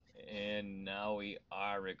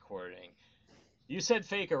are recording. You said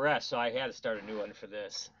fake arrest, so I had to start a new one for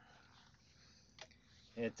this.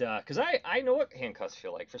 Cause I know what handcuffs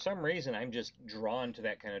feel like. For some reason, I'm just drawn to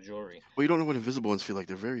that kind of jewelry. Well, you don't know what invisible ones feel like.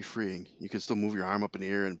 They're very freeing. You can still move your arm up in the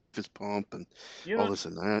air and fist pump and You all know, this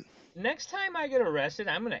and that. next time I get arrested,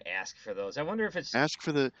 I'm gonna ask for those. I wonder if it's Ask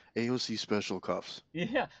for the AOC special cuffs.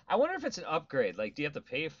 yeah. I wonder if it's an upgrade. Like, do you have to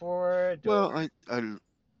pay for it or Well,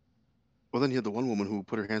 well, then you had the one woman who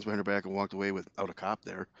put her hands behind her back and walked away without a cop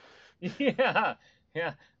there. yeah,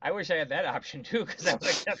 yeah. I wish I had that option too, because I would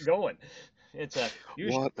have kept going. It's a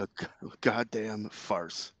usually What a goddamn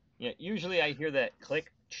farce. yeah. Usually I hear that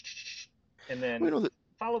click, and Well, then you know that,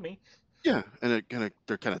 follow me. yeah, and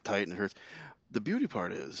they're kind of tight and it hurts. The beauty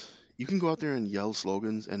part is you can go out there and yell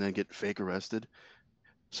slogans and then get fake arrested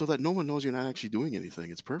so that no one knows you're not actually doing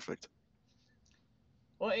anything. It's perfect.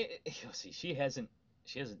 Well, you'll see, she hasn't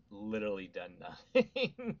literally done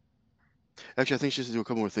nothing. Actually, I think she has to do a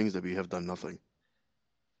couple more things that we have done nothing.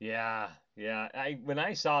 Yeah, yeah. When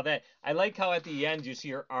I saw that, I like how at the end you see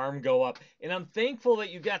her arm go up, and I'm thankful that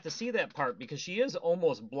you got to see that part because she is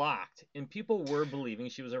almost blocked, and people were believing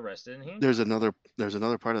she was arrested and handcuffed. There's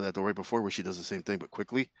another part of that though right before where she does the same thing but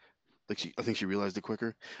quickly. Like I think she realized it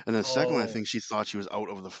quicker. And then the second one, I Oh, think she thought she was out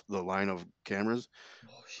of the line of cameras.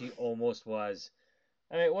 oh, she almost was.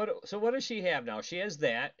 I mean, what? So what does she have now? She has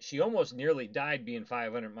that. She almost nearly died being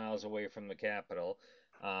 500 miles away from the capital.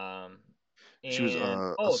 Um, She was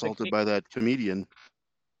and oh, assaulted by that comedian.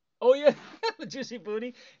 oh yeah, the juicy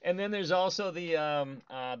booty. And then there's also the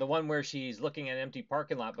one where she's looking at an empty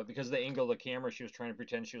parking lot, but because of the angle of the camera, she was trying to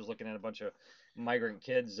pretend she was looking at a bunch of migrant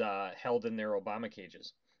kids held in their Obama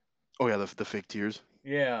cages. Oh yeah, the fake tears.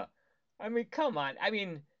 Yeah, I mean, come on. I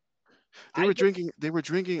mean, They I were get drinking. They were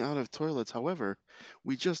drinking out of toilets. However,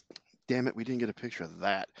 we just, damn it, we didn't get a picture of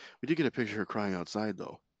that. We did get a picture of her crying outside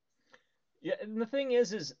though. yeah. And the thing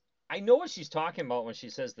is I know what she's talking about when she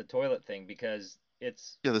says the toilet thing because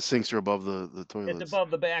Yeah, the sinks are above the it's toilets. above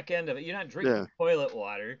the back end of it. You're not drinking Yeah. toilet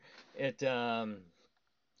water.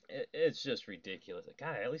 It's just ridiculous.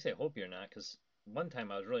 God, at least I hope you're not, because one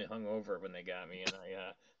time I was really hungover when they got me, and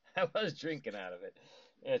I was drinking out of it.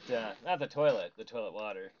 Not the toilet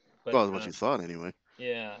water, but Well, that's what you thought anyway.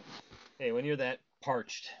 yeah. Hey, when you're that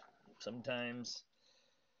parched, sometimes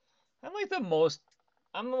I'm like the most.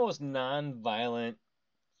 I'm the most non-violent,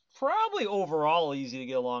 probably overall easy to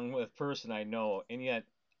get along with person I know, and yet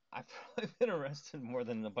I've probably been arrested more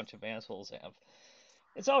than a bunch of assholes have.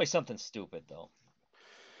 It's always something stupid though.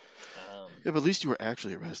 Um, Yeah, but at least you were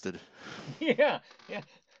actually arrested. yeah, yeah.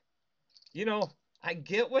 You know, I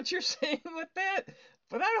get what you're saying with that,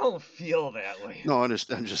 but I don't feel that way. No, I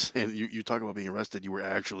understand. I'm just saying. You talk about being arrested. You were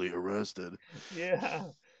actually arrested. Yeah.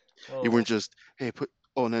 You Oh, weren't just, hey, put.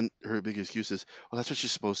 Oh, and then her big excuse is, well, that's what you're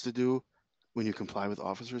supposed to do when you comply with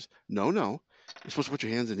officers. No, no, you're supposed to put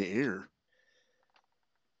your hands in the air.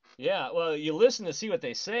 yeah. Well, you listen to see what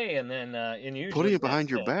they say, and Putting usually it that's behind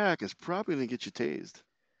your it. back is probably gonna get you tased.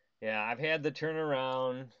 Yeah, I've had the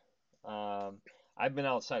turnaround. Um, I've been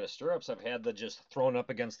outside of stirrups. I've had the just thrown up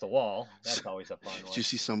against the wall. That's always a fun Did you one.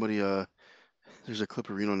 see somebody? There's a clip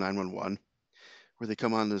of Reno 911 where they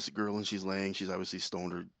come on this girl and she's laying. She's obviously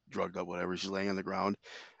stoned or drugged up, whatever. She's laying on the ground,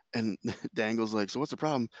 and Dangle's like, "So what's the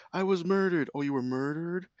problem? I was murdered. Oh, you were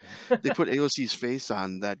murdered." They put AOC's face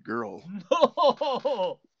on that girl.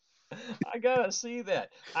 No, I gotta see that.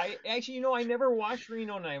 I actually, I never watched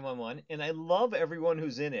Reno 911, and I love everyone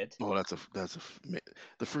who's in it. Oh,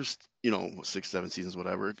 the first, 6, 7 seasons,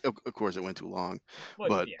 whatever. Of course, it went too long, But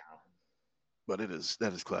but yeah.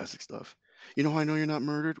 that is classic stuff. You know how I know you're not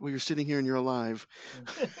murdered? Well, you're sitting here and you're alive.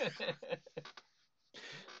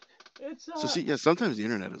 It's So see, yeah, sometimes the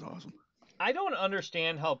internet is awesome. I don't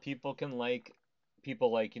understand how people can like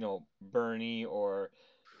people like, Bernie or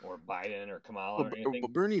Biden or Kamala Well, or anything.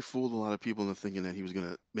 Bernie fooled a lot of people into thinking that he was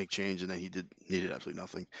gonna make change, and then he did absolutely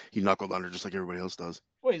nothing. He knuckled under just like everybody else does.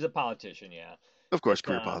 Well, he's a politician, yeah. Of But course,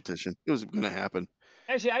 career politician. It was gonna happen.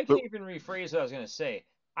 actually I But can't even rephrase what I was gonna say.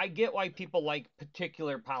 I get why people like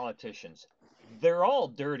particular politicians. They're all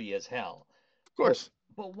dirty as hell. of But course,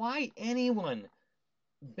 but why anyone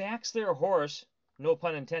backs their horse, no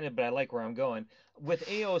pun intended, but I like where I'm going, with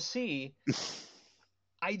AOC.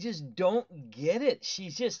 I just don't get it.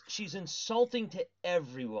 She's insulting to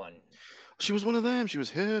everyone. she was one of them. She was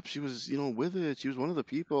hip. She was, with it. She was one of the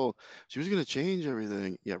people. She was gonna change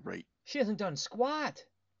everything. Yeah, right. She hasn't done squat.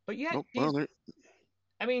 But yet Nope. Well, there.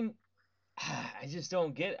 I mean, I just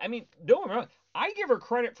don't get it. I mean, don't get me wrong. I give her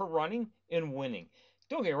credit for running and winning.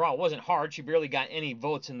 Don't get me wrong, it wasn't hard. She barely got any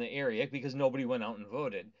votes in the area because nobody went out and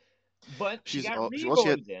voted. But she She's got all. She re well, she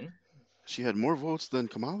had voted in. She had more votes than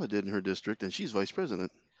Kamala did in her district, and she's vice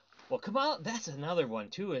president. Well, Kamala, that's another one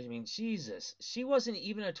too. I mean, Jesus, she wasn't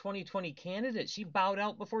even a 2020 candidate. She bowed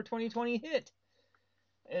out before 2020 hit.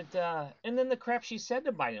 And then the crap she said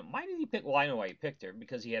to Biden. Why did he pick? Well, I know why he picked her,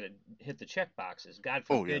 because he had to hit the check boxes. God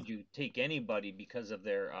Oh yeah, forbid you take anybody because of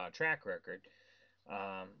their track record.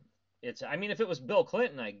 Um, I mean, if it was Bill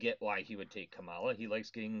Clinton, I get why he would take Kamala. He likes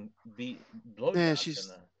getting beat man, blowjobs in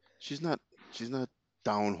the. she's not she's not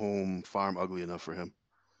down home farm ugly enough for him.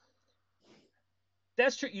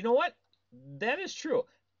 That's true. You know what? That is true.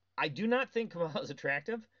 I do not think Kamala's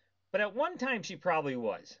attractive, but at one time she probably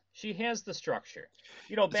was. She has the structure.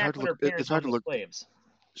 You know, It's back hard to when look. her parents It's hard owned to the look. slaves.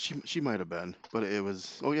 She might have been, but it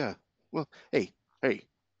was. Oh yeah. Well, hey, hey,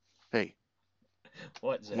 hey,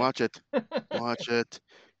 What, Zed? watch it, watch it.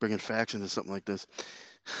 Bringing facts into something like this.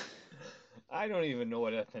 I don't even know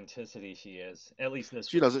what authenticity she is. At least this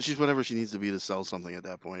She week. doesn't. She's whatever she needs to be to sell something at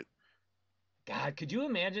that point. God, could you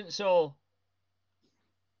imagine? So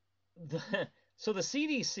the so the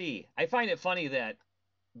CDC. I find it funny that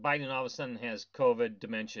Biden all of a sudden has COVID,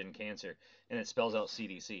 dementia, and cancer, and it spells out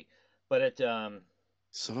CDC. But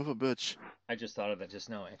Son of a bitch. I just thought of that just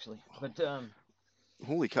now, actually. But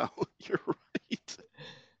Holy cow, you're right.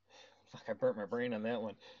 fuck, I burnt my brain on that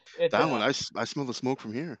one. It That one, I smell the smoke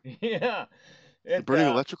from here. Yeah, The it burning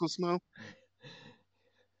electrical smell.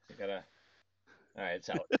 I gotta. All right, it's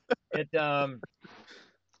out. It I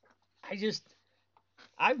just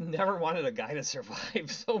I've never wanted a guy to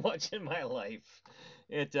survive so much in my life.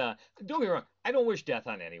 It Don't get me wrong, I don't wish death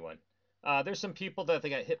on anyone. There's some people that if they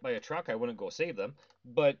got hit by a truck, I wouldn't go save them,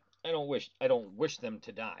 but I don't wish them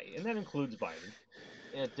to die, and that includes Biden.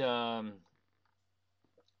 It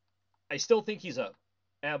I still think he's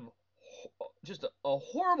ab, just a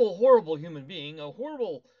horrible, horrible human being, a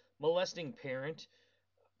horrible molesting parent,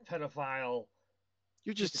 pedophile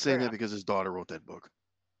You're piece just of saying that crap. because his daughter wrote that book.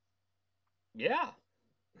 Yeah,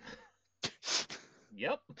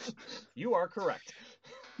 yep, you are correct.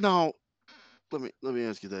 Now, let me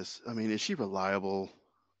ask you this. I mean, is she reliable?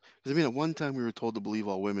 Because I mean, at one time we were told to believe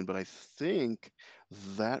all women, but I think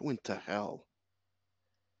that went to hell.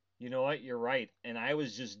 You know what? You're right. And I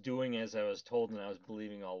was just doing as I was told, and I was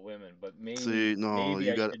believing all women. But See, no, maybe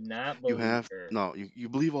you I got should not you believe have her. no, you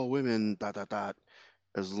believe all women. Dot dot dot.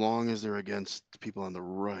 As long as they're against the people on the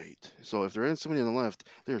right. So if they're against somebody on the left,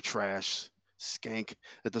 they're trash, skank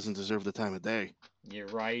that doesn't deserve the time of day. You're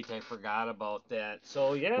right. I forgot about that.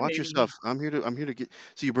 So yeah, Watch your maybe stuff. he. I'm here to get.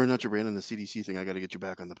 See, you burned out your brain on the CDC thing. I got to get you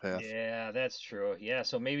back on the path. Yeah, that's true. Yeah,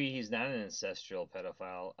 so maybe he's not an ancestral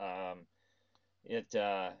pedophile.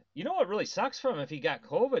 You know what really sucks for him? If he got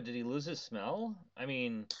COVID, did he lose his smell? I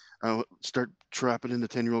mean, I'll start trapping into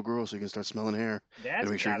 10-year-old girls so you can start smelling hair and that's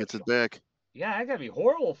make sure he gotta gets be. it back. Yeah, that gotta be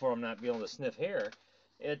horrible for him not being able to sniff hair.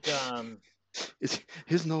 It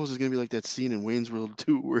His nose is gonna be like that scene in Wayne's World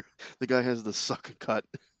 2 where the guy has the suck cut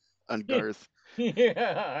on Garth.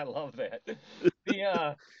 Yeah, I love that.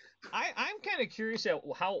 The I'm kind of curious at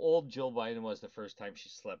how old Jill Biden was the first time she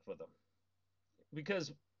slept with him.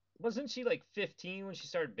 Because wasn't she like 15 when she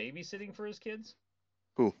started babysitting for his kids?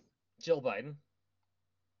 Who? Jill Biden.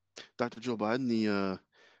 Dr. Joe Biden, the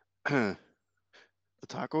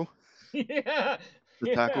taco, Yeah,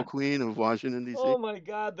 the taco yeah. queen of Washington D.C. Oh my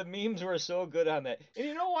God, the memes were so good on that. And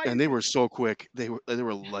you know why? And they were so quick. They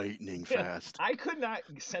were lightning Yeah, fast. I could not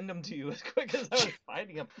send them to you as quick as I was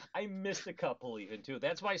finding them. I missed a couple even too.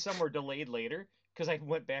 That's why some were delayed later because I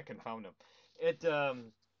went back and found them. It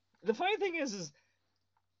The funny thing is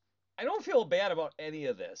I don't feel bad about any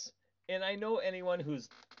of this. And I know anyone who's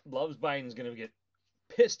loves Biden's going to get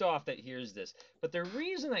pissed off that hears this. But the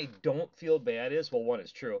reason I don't feel bad is, well, one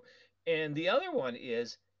is true. And the other one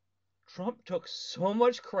is Trump took so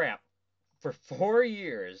much crap for 4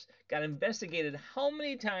 years, got investigated how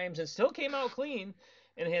many times, and still came out clean,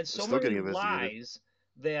 and had so Still many getting investigated. lies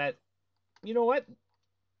that, you know what?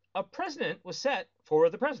 A precedent was set for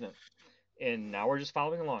the president. And now we're just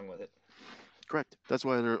following along with it. Correct. That's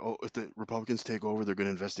why if the Republicans take over, they're going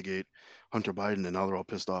to investigate Hunter Biden, and now they're all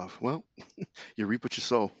pissed off. Well, you reap what you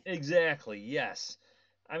sow. Exactly, yes.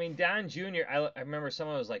 I mean, Don Jr., I remember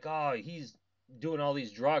someone was like, oh, he's doing all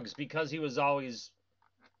these drugs because he was always,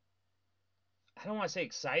 I don't want to say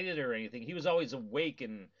excited or anything. He was always awake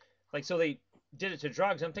and like, so they did it to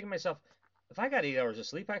drugs. I'm thinking to myself, if I got 8 hours of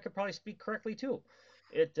sleep, I could probably speak correctly too.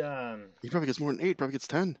 It, He probably gets more than 8. Probably gets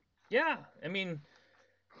 10. yeah, I mean,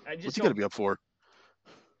 I What's just, he got to be up for?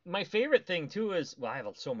 my favorite thing too is, well, I have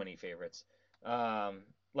so many favorites.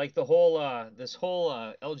 Like the whole, this whole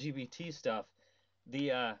LGBT stuff.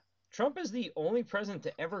 The Trump is the only president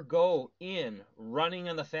to ever go in running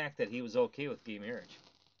on the fact that he was okay with gay marriage.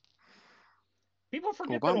 People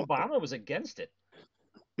forget that Obama. Obama was against it.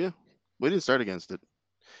 Yeah, we didn't start against it.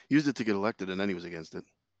 He used it to get elected, and then he was against it.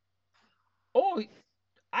 Oh,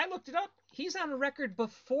 I looked it up. He's on record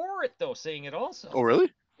before it though, saying it Oh, also.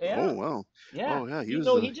 really? Oh, Yeah, wow. yeah. Oh, yeah. He He was.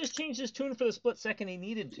 no, he just changed his tune for the split second he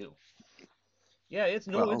needed to. Yeah, it's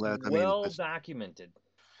no, Well, it's that. I mean, well documented.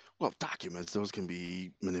 well, documents. Those can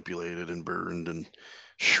be manipulated and burned and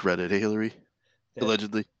shredded. Hey, Hillary. That's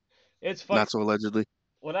Allegedly. it's fun. Not so allegedly.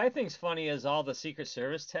 What I think's funny is all the Secret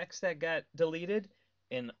Service texts that got deleted,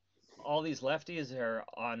 and all these lefties are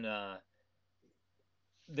on.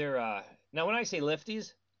 They're now when I say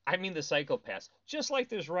lefties, I mean the psychopaths. Just like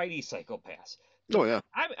there's righty psychopaths. Oh, yeah.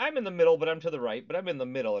 I'm in the middle, but I'm to the right. But I'm in the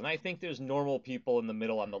middle, and I think there's normal people in the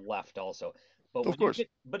middle on the left also. But Of when you course. get,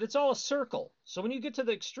 but it's all a circle. So when you get to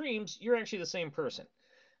the extremes, you're actually the same person.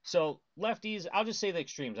 So lefties, I'll just say the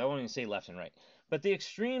extremes. I won't even say left and right. But the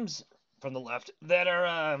extremes from the left that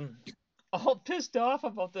are all pissed off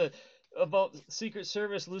about Secret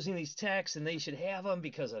Service losing these texts and they should have them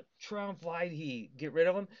because of Trump. Why'd he get rid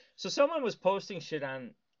of them? So someone was posting shit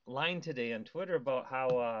online today on Twitter about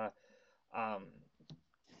how um,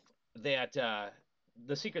 that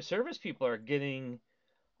the Secret Service people are getting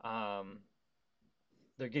um,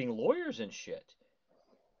 they're getting lawyers and shit.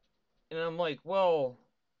 And I'm like, well,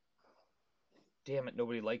 damn it,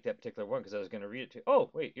 nobody liked that particular one because I was going to read it to. Oh,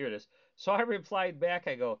 wait, here it is. So I replied back.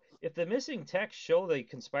 I go, if the missing texts show they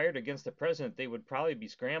conspired against the president, they would probably be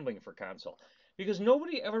scrambling for console. Because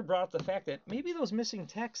nobody ever brought up the fact that maybe those missing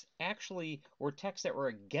texts actually were texts that were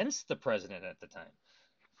against the president at the time.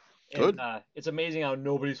 And Good. it's amazing how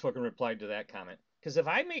nobody's fucking replied to that comment. Because if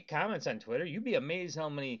I make comments on Twitter, you'd be amazed how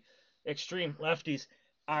many extreme lefties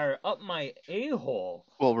are up my a hole.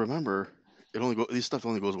 Well, remember, this stuff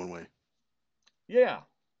only goes one way. Yeah.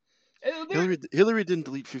 Hillary didn't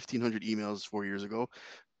delete 1,500 emails 4 years ago.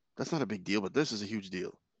 That's not a big deal, but this is a huge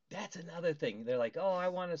deal. That's another thing. They're like, oh, I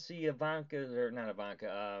want to see Ivanka, or not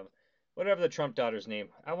Ivanka, whatever the Trump daughter's name.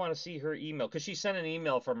 I want to see her email because she sent an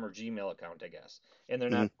email from her Gmail account, I guess, and they're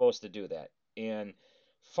Hmm. not supposed to do that. And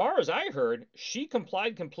far as I heard, she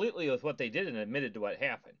complied completely with what they did and admitted to what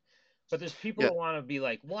happened. But there's people Yeah. that want to be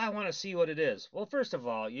like, well, I want to see what it is. Well, first of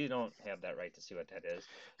all, you don't have that right to see what that is.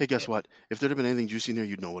 Hey, guess what? If there'd have been anything juicy in there,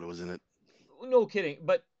 you'd know what was in it. No kidding,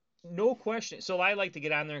 but no question. So I like to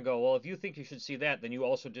get on there and go, well, if you think you should see that, then you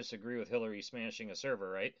also disagree with Hillary smashing a server,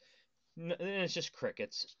 right? And it's just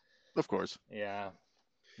crickets. Of course. Yeah.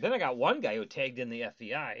 Then I got one guy who tagged in the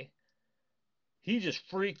FBI. He just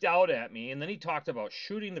freaked out at me, and then he talked about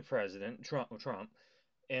shooting the president, Trump,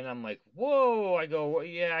 and I'm like, whoa. I go, well,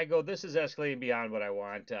 yeah. I go, this is escalating beyond what I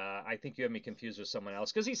want. I think you have me confused with someone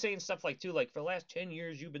else because he's saying stuff like too, like for the last 10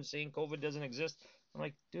 years you've been saying COVID doesn't exist. I'm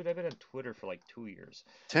like, dude, I've been on Twitter for like 2 years.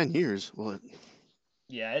 10 years. Well,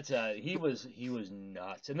 Yeah, it's he was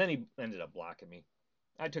nuts, and then he ended up blocking me.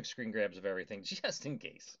 I took screen grabs of everything just in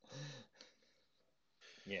case.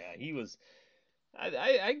 Yeah, he was.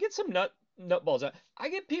 I get some nutballs. I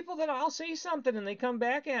get people that I'll say something and they come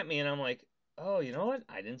back at me, and I'm like, oh, you know what?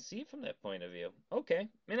 I didn't see it from that point of view. Okay,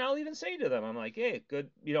 and I'll even say to them, I'm like, hey, good.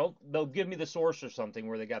 They'll give me the source or something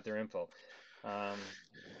where they got their info. Um,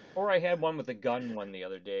 or I had one with a gun one the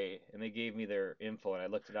other day, and they gave me their info, and I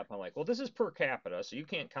looked it up. I'm like, well, this is per capita, so you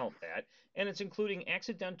can't count that, and it's including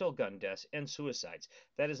accidental gun deaths and suicides.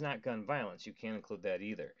 That is not gun violence. You can't include that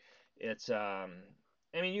either. It's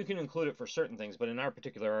I mean, you can include it for certain things, but in our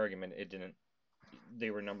particular argument, it didn't. They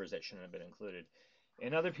were numbers that shouldn't have been included.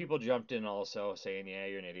 And other people jumped in also saying, yeah,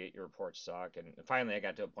 you're an idiot, your reports suck. And finally, I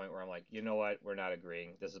got to a point where I'm like, you know what? We're not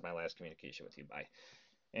agreeing. This is my last communication with you. Bye.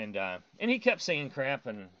 And he kept saying crap,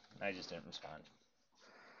 and I just didn't respond.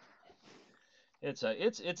 It's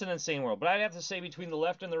an insane world, but I'd have to say between the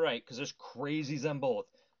left and the right, because there's crazies on both.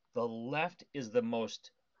 The left is the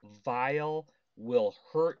most vile, will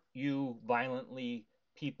hurt you violently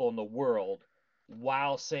people in the world,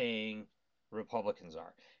 while saying Republicans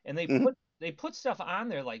are, and they mhm. put stuff on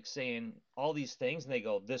there like saying all these things, and they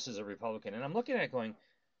go, "This is a Republican," and I'm looking at it going,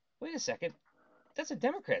 "Wait a second, that's a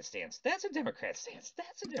Democrat stance. That's a Democrat stance.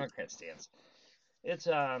 That's a Democrat stance." It's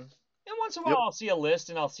and once in a while Yep. I'll see a list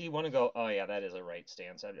and I'll see one and go, oh yeah, that is a right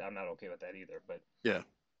stance. I'm not okay with that either. But Yeah.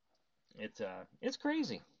 it's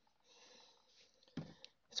crazy.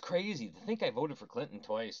 It's crazy to think I voted for Clinton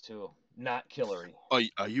twice too. Not Hillary.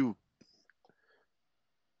 Are you?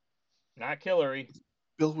 Not Hillary.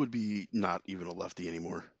 Bill would be not even a lefty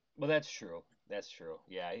anymore. Well, that's true. That's true.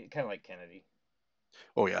 Yeah, kind of like Kennedy.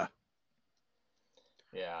 Oh yeah.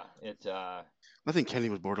 Yeah, I think Kennedy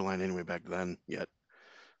was borderline anyway back then. Yet.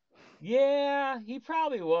 yeah, he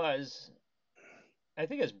probably was. I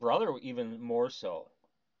think his brother even more so.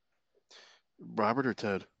 Robert or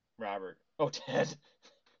Ted? Robert. Oh, Ted.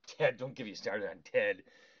 Ted, don't get me started on Ted.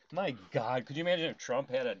 My God, could you imagine if Trump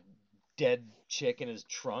had a dead chick in his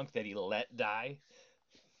trunk that he let die?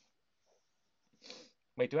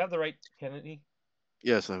 Wait, do I have the right Kennedy?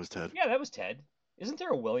 Yes, that was Ted. Yeah, that was Ted. Isn't there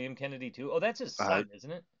a William Kennedy too? Oh, that's his I son,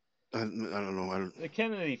 isn't it? I don't know. I don't. The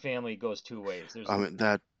Kennedy family goes two ways. There's I the mean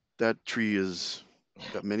that tree is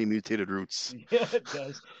got many mutated roots. yeah, it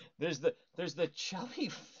does. There's the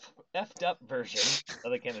chubby effed up version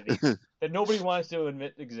of the Kennedys that nobody wants to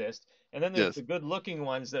admit exist, and then there's Yes. the good looking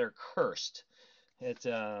ones that are cursed. It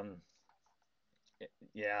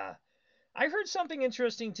yeah. I heard something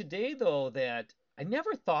interesting today though that I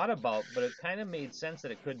never thought about, but it kind of made sense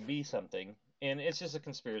that it could be something. And it's just a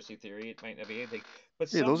conspiracy theory. It might not be anything.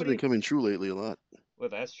 But Yeah, those have been somebody, coming true lately a lot. well,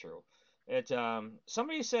 that's true. It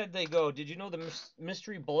somebody said they go, did you know the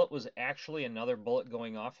mystery bullet was actually another bullet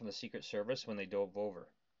going off from the Secret Service when they dove over?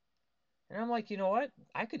 And I'm like, you know what?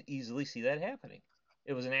 I could easily see that happening.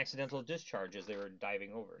 It was an accidental discharge as they were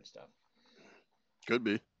diving over and stuff. Could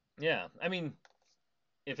be. Yeah, I mean,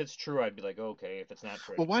 if it's true, I'd be like, okay. If it's not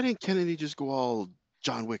true, Well, I'd why didn't Kennedy just go all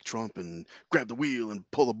John Wick Trump and grab the wheel and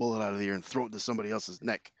pull the bullet out of the air and throw it into somebody else's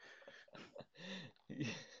neck? be...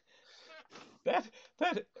 that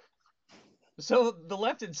that So the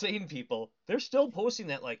left insane people, they're still posting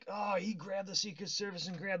that like, oh, he grabbed the Secret Service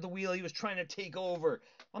and grabbed the wheel. He was trying to take over.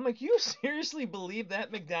 I'm like, you seriously believe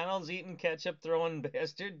that McDonald's eating ketchup throwing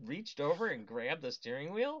bastard reached over and grabbed the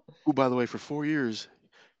steering wheel? Who, by the way, for 4 years,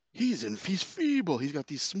 he's feeble. He's got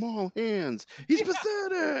these small hands. He's Yeah.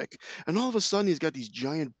 pathetic. And all of a sudden, he's got these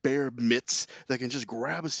giant bear mitts that can just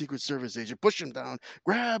grab a Secret Service agent, push him down,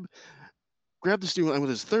 grab the steering wheel, and with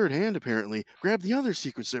his third hand, apparently, grab the other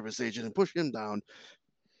Secret Service agent and push him down.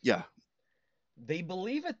 Yeah, They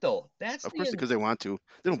believe it though. That's of the course, because they want to.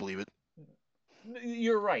 They don't believe it.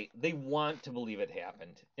 You're right. They want to believe it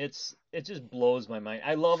happened. It just blows my mind.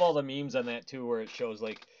 I love all the memes on that too, where it shows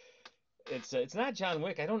like it's not John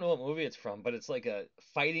Wick. I don't know what movie it's from, but it's like a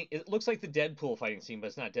fighting. It looks like the Deadpool fighting scene, but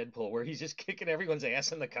it's not Deadpool, where he's just kicking everyone's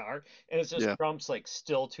ass in the car, and it's just Yeah. Trump's like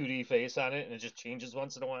still 2D face on it, and it just changes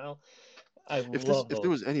once in a while. I If love if there those.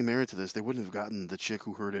 was any merit to this, they wouldn't have gotten the chick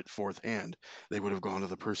who heard it fourth hand. They would have gone to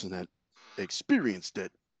the person that experienced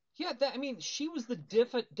it. Yeah, I mean, she was the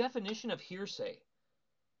definition of hearsay.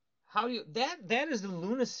 How do you that is the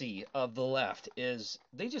lunacy of the left is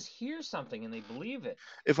they just hear something and they believe it.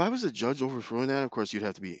 If I was a judge overthrowing that, of course you'd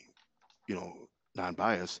have to be, you know,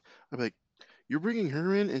 non-biased. I'd be like, you're bringing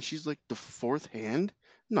her in, and she's like the fourth hand.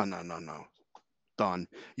 No, no, no, no. Done.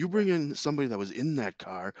 You Yeah. bring in somebody that was in that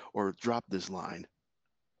car, or drop this line.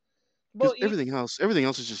 Well, Because everything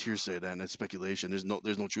else is just hearsay. Then it's speculation. There's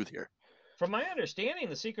no truth here. from my understanding,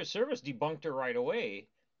 the Secret Service debunked her right away.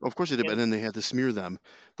 Of course they did, but And then they had to smear them.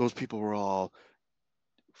 Those people were all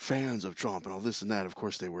fans of Trump and all this and that. Of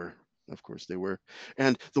course they were. Of course they were.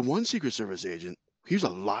 And the one Secret Service agent, he was a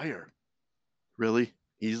liar. Really?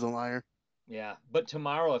 He's a liar? yeah, but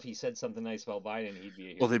tomorrow if he said something nice about Biden, he'd be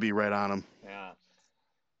a Well, hero. they'd be right on him. Yeah.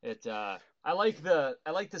 I like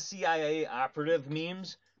the CIA operative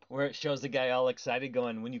memes where it shows the guy all excited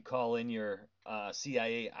going when you call in your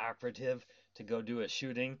CIA operative to go do a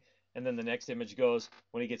shooting, and then the next image goes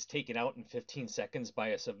when he gets taken out in 15 seconds by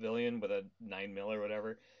a civilian with a 9 mil or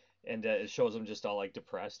whatever, and it shows him just all like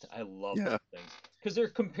depressed. I love Yeah. those things because they're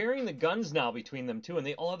comparing the guns now between them too, and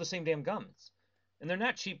they all have the same damn guns, and they're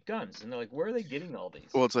not cheap guns, and they're like, where are they getting all these?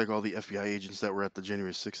 Well, it's like all the FBI agents that were at the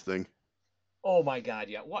January 6th thing. Oh my God,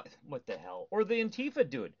 yeah. What the hell? Or the Antifa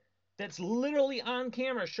dude that's literally on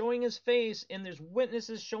camera showing his face, and there's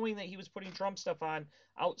witnesses showing that he was putting Trump stuff on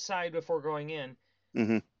outside before going in.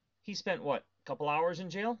 Hmm. He spent what, a couple hours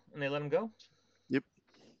in jail, and they let him go? Yep.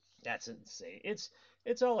 That's insane.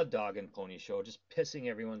 It's all a dog and pony show, just pissing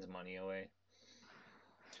everyone's money away.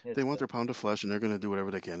 They It's want their pound of flesh, and they're going to do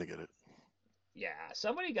whatever they can to get it. yeah.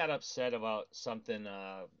 Somebody got upset about something.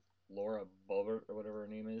 Laura Boebert or whatever her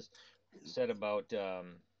name is said about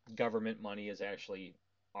government money is actually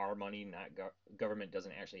our money, not government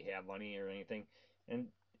doesn't actually have money or anything. And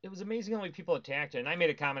it was amazing how many people attacked her. And I made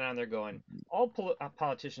a comment on there going, all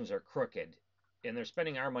politicians are crooked and they're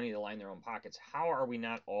spending our money to line their own pockets. How are we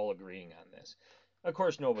not all agreeing on this? Of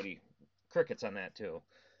course, nobody crickets on that too.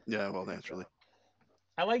 Yeah, well, And naturally.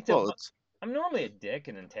 I like to. Well, it's I'm normally a dick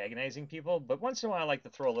and antagonizing people, but once in a while I like to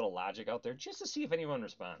throw a little logic out there just to see if anyone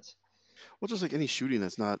responds. just like any shooting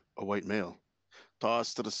that's not a white male.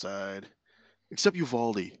 Tossed to the side. Except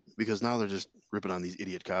Uvalde, because now they're just ripping on these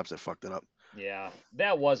idiot cops that fucked it up. Yeah,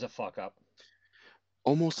 that was a fuck up.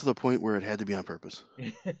 Almost to the point where it had to be on purpose.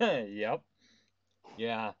 Yep.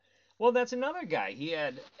 Yeah. Well, that's another guy. He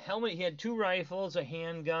had helmet. He had two rifles, a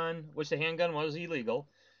handgun, which the handgun was illegal.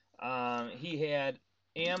 He had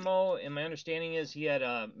ammo, and my understanding is he had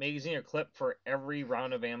a magazine or clip for every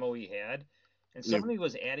round of ammo he had. And Yeah, somebody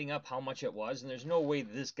was adding up how much it was, and there's no way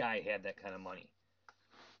this guy had that kind of money.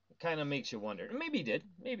 It kind of makes you wonder. And maybe he did.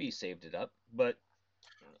 Maybe he saved it up.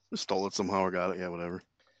 stole it somehow or got it. Yeah, whatever.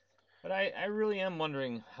 But I really am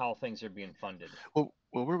wondering how things are being funded. Well,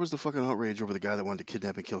 where was the fucking outrage over the guy that wanted to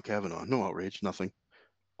kidnap and kill Kavanaugh? No outrage, nothing.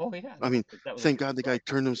 Oh yeah, I no, mean, that was a thank great God the guy story.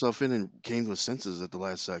 turned himself in and came to his senses at the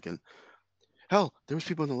last second. Hell, there was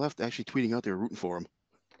people on the left actually tweeting out they were rooting for him.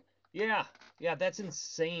 Yeah, yeah, that's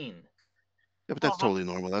insane. Yeah, but Well, that's totally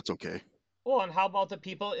normal. That's okay. well, and how about the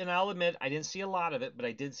people? And I'll admit, I didn't see a lot of it, but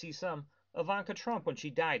I did see some. Ivanka Trump, when she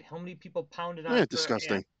died, how many people pounded on Yeah, her ass?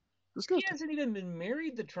 disgusting. She Disgusting. hasn't even been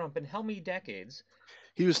married to Trump in how many decades?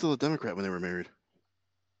 He was still a Democrat when they were married.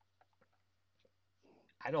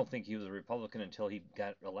 I don't think he was a Republican until he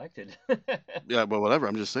got elected. Yeah, but whatever.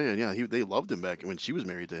 I'm just saying. Yeah, they loved him back when she was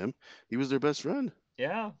married to him. He was their best friend.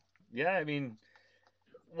 Yeah, yeah. I mean,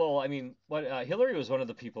 well, I mean, what Hillary was one of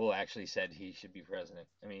the people who actually said he should be president.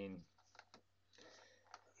 I mean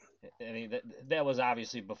that was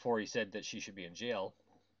obviously before he said that she should be in jail,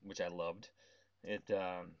 which I loved. It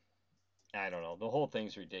I don't know. The whole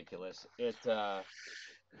thing's ridiculous.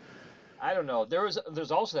 I don't know. There's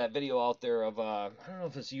also that video out there of I don't know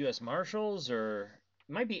if it's U.S. Marshals or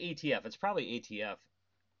it might be ATF. It's probably ATF.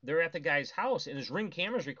 They're at the guy's house and his Ring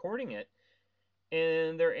camera's recording it,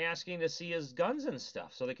 and they're asking to see his guns and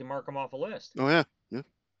stuff so they can mark him off a list. Oh yeah, yeah.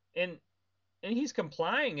 And and he's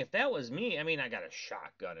complying. If that was me, I mean, I got a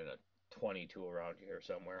shotgun and a 22 around here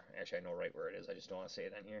somewhere. Actually, I know right where it is. I just don't want to say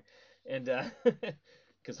it on here. And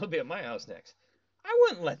because they'll be at my house next. I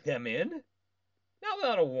wouldn't let them in. Not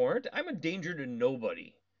without a warrant. I'm a danger to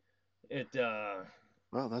nobody. It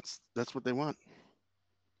Well, that's what they want.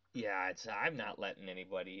 yeah, it's I'm not letting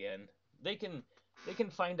anybody in. They can they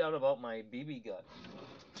can find out about my BB gun.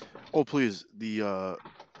 Oh please, the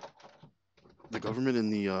government in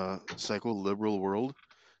the psycho liberal world,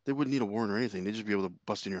 they wouldn't need a warrant or anything. They'd just be able to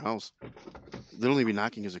bust in your house. They'd only be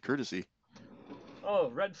knocking as a courtesy. Oh,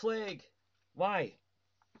 red flag. Why?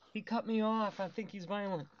 He cut me off. I think he's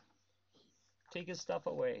violent. Take his stuff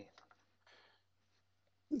away.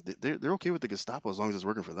 They're okay with the Gestapo as long as it's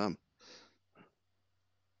working for them.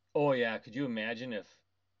 Oh yeah, could you imagine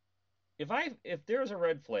if there was a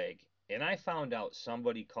red flag and I found out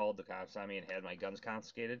somebody called the cops on me and had my guns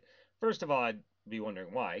confiscated? First of all, I'd be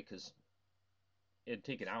wondering why, because it'd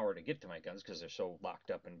take an hour to get to my guns because they're so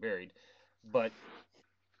locked up and buried. But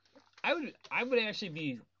I would actually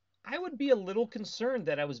be a little concerned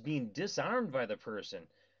that I was being disarmed by the person.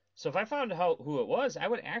 So if I found out who it was, I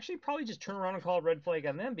would actually probably just turn around and call a red flag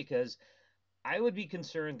on them because I would be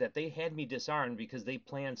concerned that they had me disarmed because they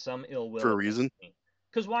planned some ill For will a against reason. me.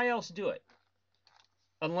 Because why else do it?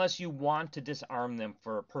 Unless you want to disarm them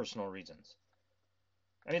for personal reasons.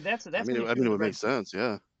 I mean, that's an I issue mean, in it the would make red. sense.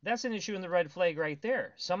 Yeah. That's an issue in the red flag right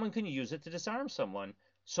there. Someone can use it to disarm someone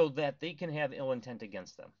so that they can have ill intent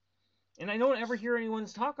against them. And I don't ever hear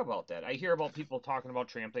anyone's talk about that. I hear about people talking about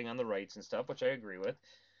trampling on the rights and stuff, which I agree with,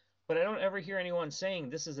 but I don't ever hear anyone saying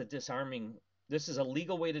this is a disarming. This is a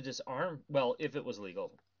legal way to disarm. Well, if it was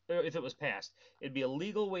legal, if it was passed, it'd be a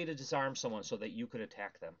legal way to disarm someone so that you could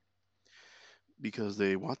attack them. Because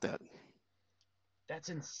they want that. That's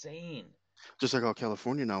insane. Just like how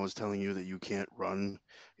California now is telling you that you can't run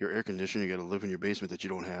your air conditioner, you got to live in your basement that you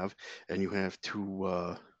don't have, and you have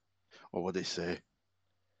to, what they say?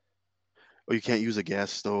 Oh, you can't use a gas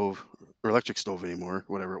stove or electric stove anymore,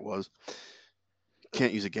 whatever it was.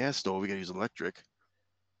 Can't use a gas stove, you got to use electric.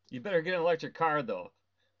 You better get an electric car though.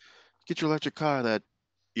 Get your electric car that,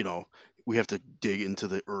 you know, we have to dig into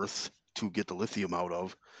the earth to get the lithium out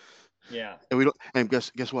of. Yeah. And we don't, and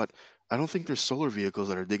guess what? I don't think there's solar vehicles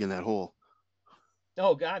that are digging that hole.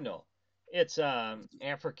 Oh God, no. It's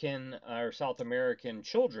African or South American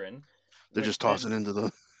children, They're which just tossing then into the, yeah,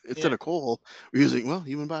 instead of coal, we're using, well,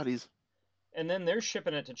 human bodies. and then they're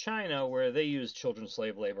shipping it to China where they use children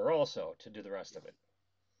slave labor also to do the rest of it.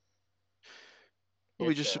 Well,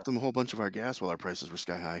 we It just shipped them a whole bunch of our gas while our prices were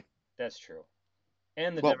sky high. That's true.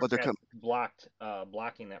 And the Well, but they're Democrats blocked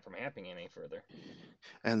blocking that from happening any further.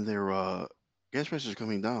 and their gas prices are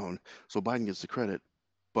coming down, so Biden gets the credit.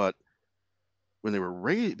 But when they were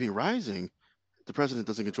being rising, the president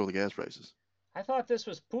doesn't control the gas prices. I thought this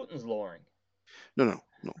was Putin's lowering. No.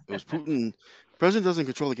 It was Putin. President doesn't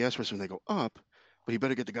control the gas prices when they go up, but he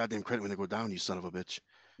better get the goddamn credit when they go down. You son of a bitch.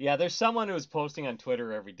 Yeah, there's someone who's posting on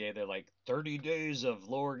Twitter every day. They're like 30 days of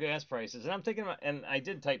lower gas prices, and I'm thinking, and I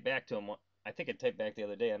did type back to him. I think I typed back the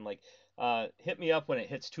other day. I'm like, hit me up when it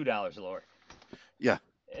hits $2 lower. Yeah.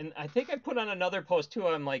 And I think I put on another post too.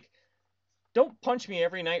 I'm like, don't punch me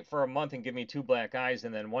every night for a month and give me two black eyes,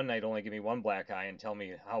 and then one night only give me one black eye and tell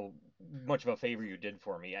me how much of a favor you did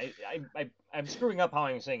for me. I'm screwing up how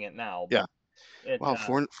I'm saying it now, Yeah. but it Wow.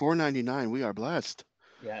 4.99. We are blessed.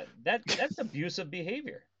 yeah, that's abusive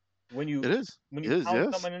behavior. When It you is. when It you is. pound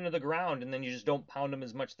Yes. someone into the ground and then you just don't pound them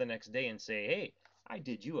as much the next day and say, "Hey, I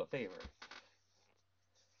did you a favor."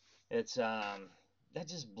 It's that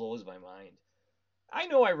just blows my mind. I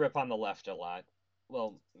know I rip on the left a lot.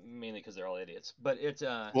 Well, mainly because they're all idiots. But it's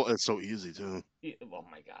Well, it's so easy too. oh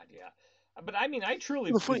my God, yeah. But I mean, I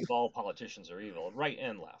truly Well, the funny. believe all politicians are evil, right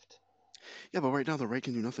and left. Yeah, but right now the right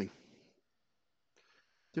can do nothing.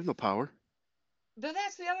 They have no power.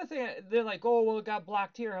 That's the other thing. They're like, "Oh, well, it got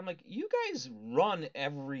blocked here." I'm like, "You guys run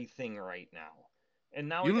everything right now." And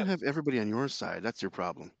now we You don't got have everybody on your side. That's your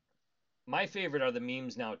problem. my favorite are the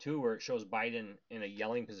memes now too, where it shows Biden in a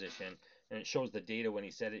yelling position and it shows the data when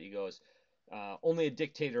he said it. He goes, "Only a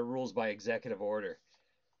dictator rules by executive order."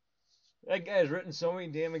 That guy's written so many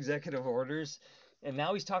damn executive orders, and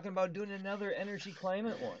now he's talking about doing another energy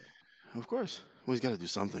climate one. Of course. Well, he's got to do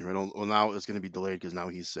something, right? Well, now it's going to be delayed because now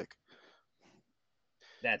he's sick.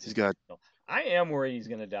 That's He's got intentional. I am worried he's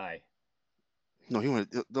gonna die. no.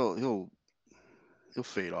 He'll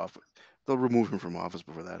fade off. They'll remove him from office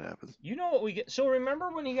before that happens. You know what we get? So remember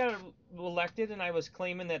when he got elected, and I was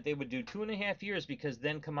claiming that they would do 2.5 years because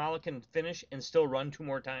then Kamala can finish and still run two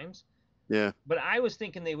more times. Yeah. But I was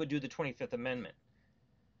thinking they would do the 25th Amendment.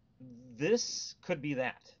 This could be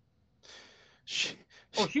that. She,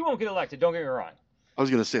 Oh, she won't get elected. Don't get me wrong. I was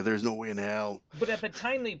going to say there's no way in hell. But at the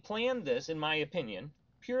time they planned this, in my opinion,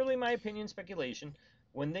 purely my opinion, speculation,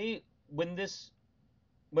 when they when this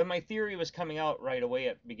when my theory was coming out right away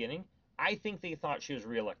at the beginning, I think they thought she was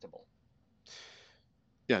reelectable.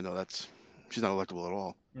 Yeah, no, she's not electable at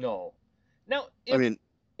all. No. Now, I if mean,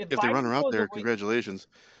 if if they run her Biden out goes there, away, congratulations.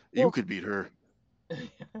 You well, could beat her.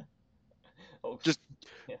 oh Just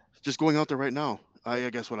yeah. just going out there right now. I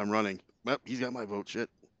guess what I'm running. Well, he's got my vote. Shit.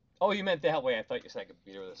 Oh, you meant that way. I thought you said I could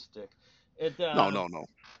beat her with a stick. It No, no, no.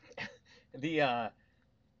 the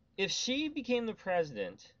if she became the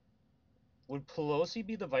president, would Pelosi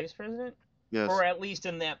be the vice president? Or Yes. at least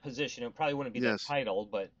in that position. It probably wouldn't be that Yes. title,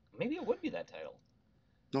 but maybe it would be that title.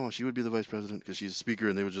 No, she would be the vice president because she's speaker,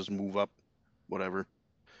 and they would just move up, whatever.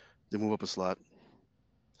 They move up a slot.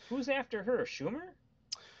 Who's after her? Schumer? M-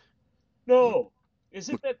 No. Is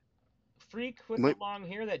it m- that freak with the might long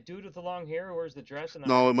hair, that dude with the long hair who wears the dress and the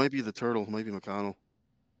no, Army? it might be the turtle. It might be McConnell.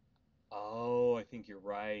 Oh, I think you're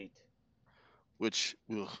right. Which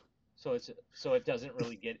ugh. So it doesn't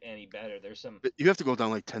really get any better. There's some You have to go down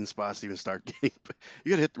like 10 spots to even start getting. You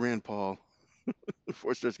got to hit Rand Paul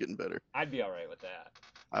before it starts getting better. I'd be all right with that.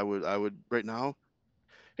 I would right now.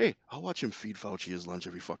 Hey, I'll watch him feed Fauci his lunch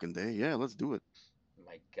every fucking day. Yeah, let's do it.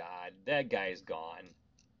 My God, that guy is gone.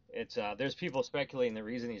 It's there's people speculating the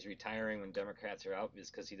reason he's retiring when Democrats are out is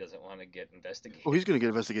because he doesn't want to get Oh, investigated. he's gonna get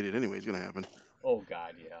investigated anyway. It's gonna happen. Oh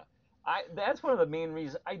God, yeah. I that's one of the main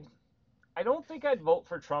reasons I don't think I'd vote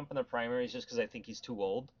for Trump in the primaries just because I think he's too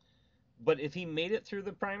old. But if he made it through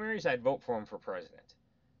the primaries, I'd vote for him for president.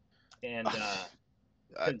 And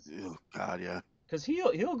because Oh God, yeah.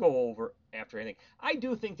 he'll go over after anything. I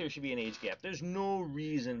do think there should be an age gap. There's no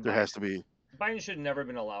reason There has to be. Biden should have never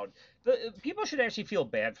been allowed. The people should actually feel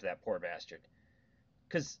bad for that poor bastard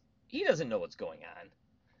because he doesn't know what's going on.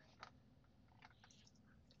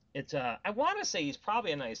 It's I want to say he's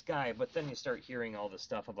probably a nice guy, but then you start hearing all this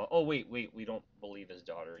stuff about oh wait we don't believe his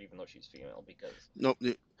daughter even though she's female because Nope.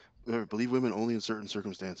 Believe women only in certain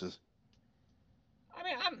circumstances. I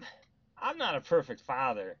mean I'm not a perfect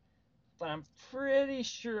father, but I'm pretty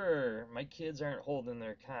sure my kids aren't holding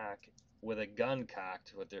their cock with a gun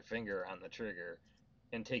cocked with their finger on the trigger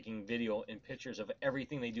and taking video and pictures of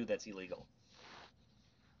everything they do that's illegal.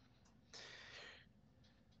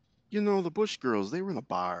 You know, the Bush girls, they were in a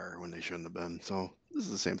bar when they shouldn't have been. So this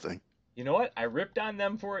is the same thing. You know what? I ripped on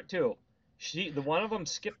them for it too. The one of them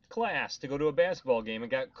skipped class to go to a basketball game and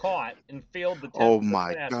got caught and failed the test Oh for the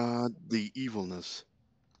my class. God, the evilness.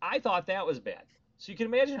 I thought that was bad. So you can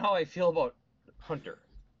imagine how I feel about Hunter.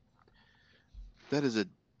 That is a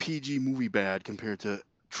PG movie bad compared to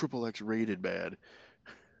triple X rated bad.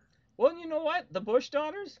 Well, you know what? The Bush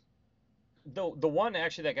daughters, the one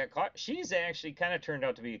actually that got caught, she's actually kind of turned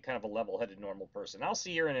out to be kind of a level-headed normal person. I'll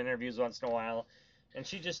see her in interviews once in a while, and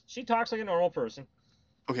she talks like a normal person.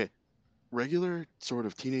 Okay, regular sort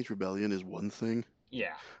of teenage rebellion is one thing.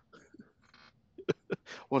 Yeah,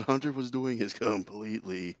 What Hunter was doing is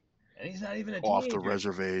completely. and he's not even a Off the teenager.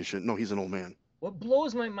 reservation. No, he's an old man. What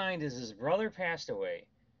blows my mind is his brother passed away,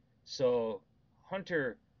 so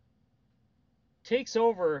Hunter takes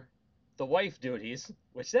over the wife duties,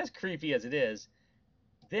 which that's creepy as it is,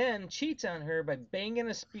 then cheats on her by banging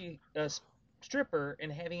a stripper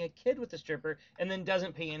and having a kid with the stripper, and then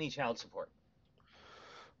doesn't pay any child support.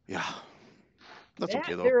 Yeah, that's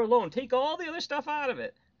okay That though. there alone, take all the other stuff out of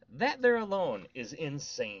it. That there alone is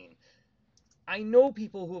insane. I know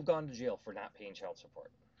people who have gone to jail for not paying child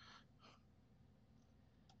support.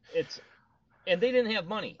 It's and they didn't have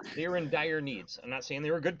money. They were in dire needs. I'm not saying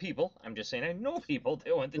they were good people. I'm just saying I know people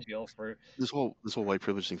that went to jail for. This whole white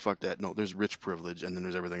privilege thing. Fuck that. No, there's rich privilege, and then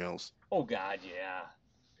there's everything else. Oh God, yeah.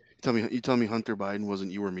 You tell me Hunter Biden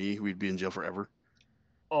wasn't you or me, we'd be in jail forever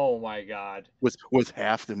Oh my God. with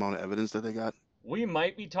half the amount of evidence that they got. We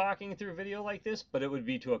might be talking through video like this, but it would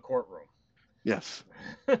be to a courtroom. Yes,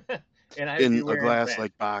 And I'd be in a wearing glass red.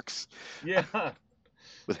 like box Yeah.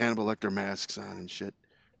 with Hannibal Lecter masks on and shit.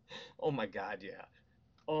 Oh my God, yeah.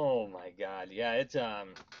 Oh my God, yeah. It's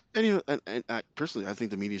And and I, personally, I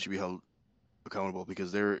think the media should be held accountable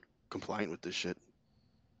because they're compliant with this shit.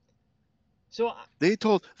 so They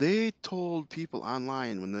told people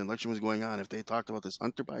online when the election was going on if they talked about this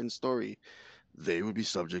Hunter Biden story, they would be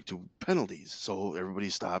subject to penalties. So everybody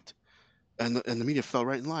stopped, and the media fell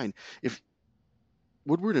right in line. If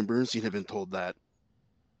Woodward and Bernstein had been told that,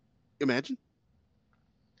 imagine.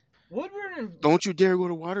 Woodward and Don't you dare go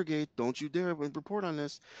to Watergate. Don't you dare report on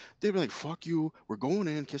this. They'd be like, fuck you. We're going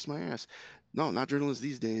in. Kiss my ass. No, not journalists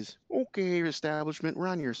these days. Okay, establishment, we're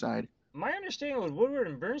on your side. my understanding with Woodward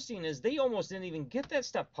and Bernstein is they almost didn't even get that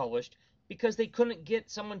stuff published because they couldn't get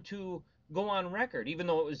someone to go on record, even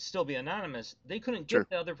though it would still be anonymous. They couldn't Sure. get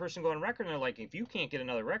the other person to go on record, and they're like, if you can't get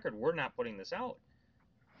another record, we're not putting this out.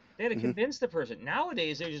 They had to Hmm. convince the person.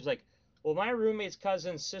 Nowadays, they're just like, well, my roommate's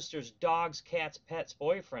cousin's sister's dog's, cat's, pet's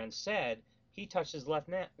boyfriend said he touched his left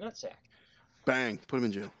nutsack. Bang. Put him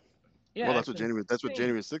in jail. Yeah, Well, that's That's what insane.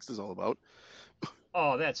 January 6th is all about.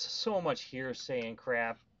 Oh, that's so much hearsay and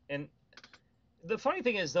crap. And the funny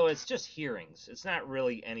thing is, though, it's just hearings. It's not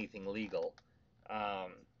really anything legal.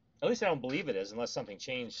 Um, at least I don't believe it is, unless something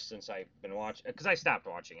changed since I've been watching. Because I stopped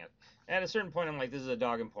watching it. At a certain point, I'm like, this is a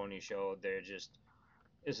dog and pony show.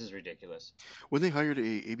 This is ridiculous. When they hired a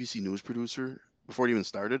ABC News producer before it even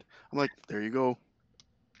started, I'm like, there you go.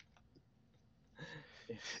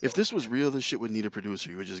 It's If so this was real, this shit would need a producer.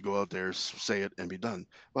 You would just go out there, say it, and be done.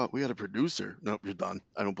 Well, we got a producer. Nope, you're done.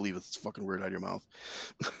 I don't believe it's fucking word out of your mouth.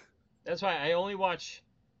 that's why I only watch.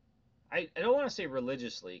 I don't want to say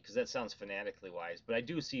religiously because that sounds fanatically wise, but I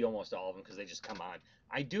do see almost all of them because they just come on.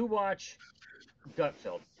 I do watch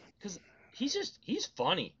Gutfeld because he's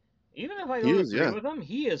funny. Even if I He don't is, agree yeah. with him,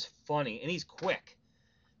 he is funny and he's quick.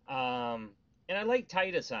 And I like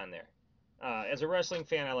Titus on there. As a wrestling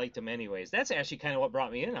fan, I liked him anyways. That's actually kind of what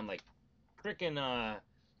brought me in. I'm like, freaking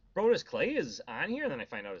Brodus Clay is on here, and then I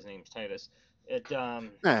find out his name's Titus. It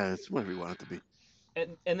It's whatever you want it to be.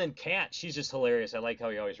 and then Kat, she's just hilarious. I like how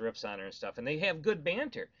he always rips on her and stuff. And they have good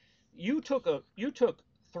banter. You took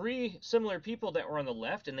three similar people that were on the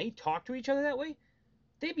left, and they talk to each other that way.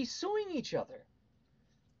 They'd be suing each other.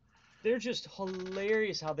 They're just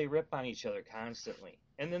hilarious how they rip on each other constantly.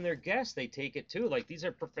 And then their guests, they take it too. Like these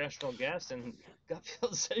are professional guests, and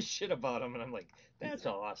Gutfield says shit about them, and I'm like, that's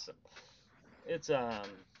awesome. It's There's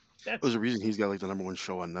that's a reason he's got like the number one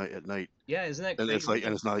show on night at night, yeah, isn't that and it's like,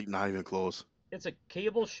 and crazy? it's not even close. It's a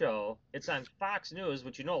cable show. It's on Fox News,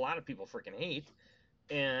 which you know a lot of people freaking hate.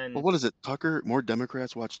 Well, And what is it? Tucker? More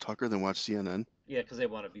Democrats watch Tucker than watch CNN. yeah, because they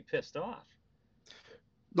want to be pissed off.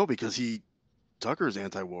 No, because Tucker's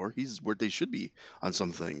anti-war. He's where they should be on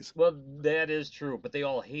some things Well, that is true, but they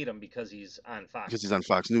all hate him because he's on because Fox he's on News.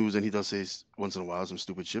 Fox News and he does say once in a while some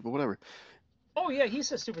stupid shit, but whatever. Oh yeah, he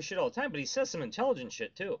says stupid shit all the time, but he says some intelligent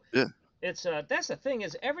shit too. Yeah. It's that's the thing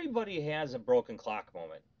is everybody has a broken clock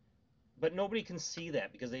moment, but nobody can see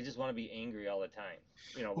that because they just want to be angry all the time.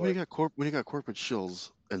 You know, When you where got corporate shills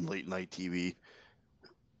and late night TV,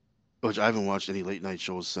 which I haven't watched any late night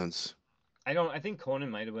shows since I don't. I think Conan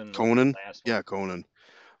might have been the Conan. last one. Yeah, Conan.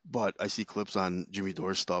 But I see clips on Jimmy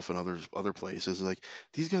Dore stuff and other places. Like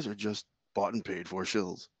these guys are just bought and paid for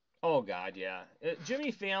shills. Oh God, yeah.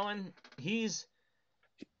 Jimmy Fallon, he's.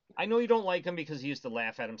 I know you don't like him because he used to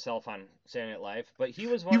laugh at himself on Saturday Night Live, but he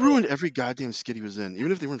was He one of ruined every goddamn skit he was in.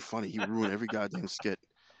 Even if they weren't funny, he ruined every goddamn skit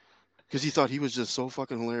because he thought he was just so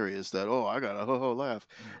fucking hilarious that I got a ho ho laugh.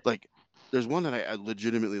 Like there's one that I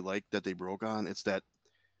legitimately like that they broke on. It's that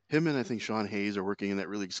him and I think Sean Hayes are working in that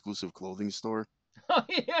really exclusive clothing store. Oh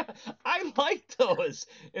yeah, I like those.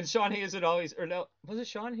 And Sean Hayes would always, or no, was it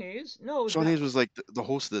Sean Hayes? No, it was Sean that. Hayes was like the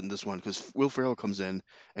host in this one because Will Ferrell comes in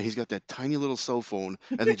and he's got that tiny little cell phone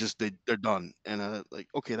and they're done and like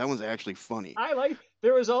okay that one's actually funny. I like.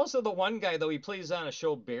 There was also the one guy though. He plays on a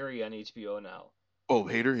show Barry on HBO now. Oh,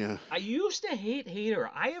 Hater, yeah. I used to hate Hater.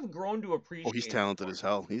 I have grown to Oh, he's appreciate him talented more. as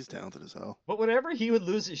hell. He's talented as hell. But whenever he would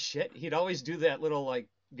lose his shit, he'd always do that little like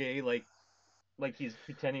gay like he's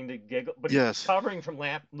pretending to giggle, but he's Yes, recovering from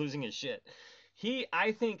losing his shit.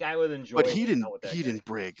 I think I would enjoy but hanging out with that he guy. didn't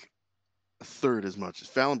break a third as much.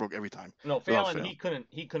 Fallon broke every time No, without Fallon, fail.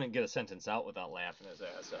 he couldn't get a sentence out without laughing his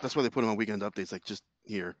ass off. That's why they put him on Weekend Updates. Like just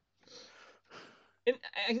here.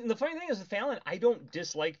 And the funny thing is with Fallon, I don't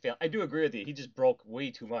dislike Fallon. I do agree with you. He just broke way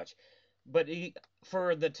too much. But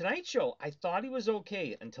for the Tonight Show, I thought he was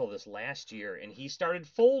okay until this last year, and he started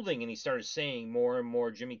folding and he started saying more and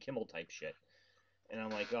more Jimmy Kimmel type shit. And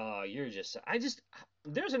I'm like, oh, you're just.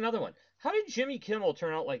 There's another one. How did Jimmy Kimmel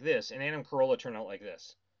turn out like this and Adam Carolla turn out like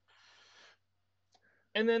this?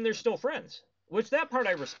 And then they're still friends, which that part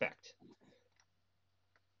I respect.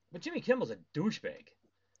 But Jimmy Kimmel's a douchebag.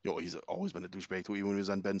 Yo, he's always been a douchebag too, even when he was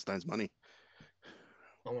on Ben Stein's Money.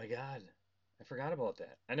 Oh my god, I forgot about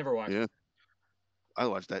that. I never watched Yeah, it. I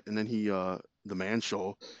watched that. And then the Man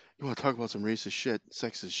Show. You want to talk about some racist shit,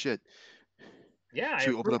 sexist shit? Yeah,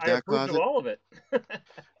 Should we open up I that approved of closet? all of it.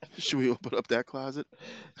 Should we open up that closet?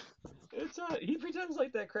 It's he pretends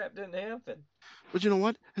like that crap didn't happen. But you know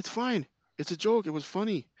what? It's fine. It's a joke. It was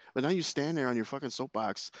funny. But now you stand there on your fucking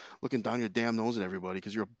soapbox looking down your damn nose at everybody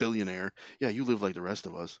because you're a billionaire. Yeah, you live like the rest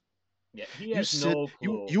of us. Yeah, he You has sit, no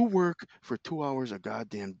clue. you work for 2 hours a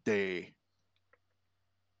goddamn day,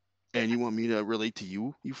 Yeah, and you want me to relate to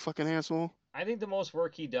you, you fucking asshole? I think the most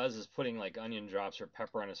work he does is putting like onion drops or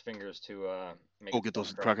pepper on his fingers to make Oh, it get start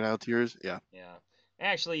those crying. crocodile tears? Yeah, Yeah,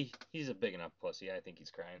 actually, he's a big enough pussy. I think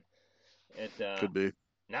he's crying. It could be.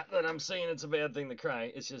 not that I'm saying it's a bad thing to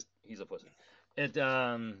cry. It's just he's a pussy. It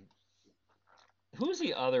who's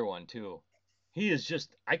the other one too? He is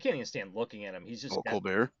just I can't even stand looking at him. He's just Oh, got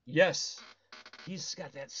Colbert. yes. He's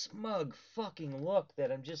got that smug fucking look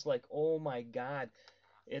that I'm just like, oh my god.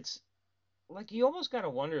 It's like you almost gotta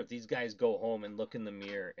wonder if these guys go home and look in the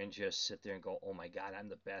mirror and just sit there and go, oh my god, I'm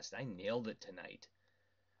the best. I nailed it tonight.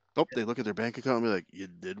 Oh, they look at their bank account and be like, "You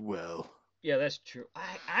did well." Yeah, that's true.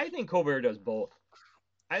 I think Colbert does both.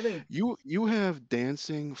 I think You have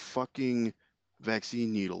dancing fucking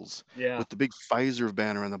vaccine needles yeah. with the big Pfizer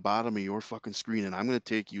banner on the bottom of your fucking screen, and I'm gonna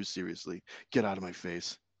take you seriously. Get out of my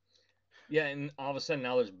face. Yeah, and all of a sudden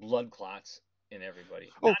now there's blood clots in everybody.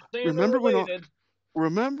 Oh, Not saying they're remember when related.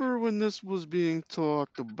 remember when this was being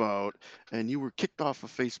talked about and you were kicked off of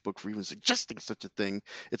Facebook for even suggesting such a thing?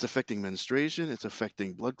 It's affecting menstruation, it's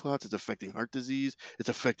affecting blood clots, it's affecting heart disease, it's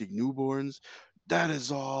affecting newborns. That is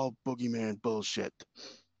all boogeyman bullshit.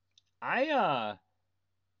 I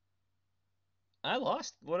I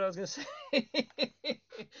lost what I was gonna say.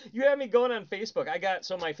 You had me going on Facebook.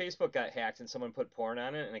 My Facebook got hacked and someone put porn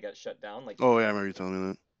on it and it got shut down. Like Oh yeah, I remember you telling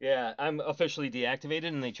me that. yeah, I'm officially deactivated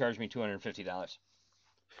and they charged me $250.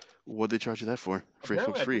 What'd they charge you that for? Facebook's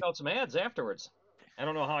Apparently, I took free. out some ads afterwards. I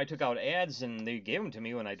don't know how I took out ads and they gave them to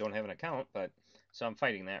me when I don't have an account, but so I'm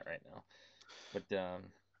fighting that right now. But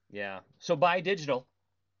yeah, so buy digital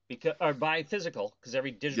because or buy physical because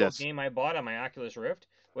every digital Yes. game I bought on my Oculus Rift,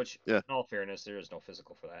 which Yeah. in all fairness, there is no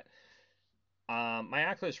physical for that. My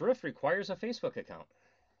Oculus Rift requires a Facebook account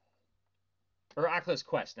or Oculus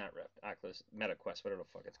Quest, not Rift, Oculus Meta Quest, whatever the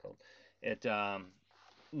fuck it's called. It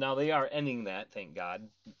now they are ending that, thank God.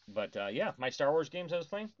 But yeah, my Star Wars games I was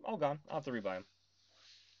playing, all gone. I'll have to rebuy them,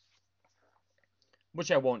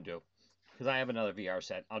 which I won't do because I have another VR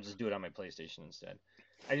set. I'll just do it on my PlayStation instead.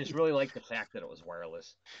 I just really like the fact that it was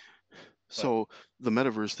wireless. But So the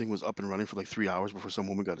metaverse thing was up and running for like 3 hours before some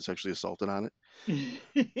woman got sexually assaulted on it.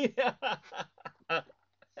 yeah,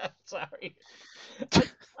 sorry.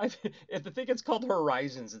 I, I think it's called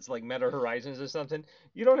Horizons. It's like Meta Horizons or something.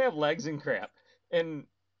 You don't have legs and crap, and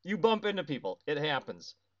you bump into people. It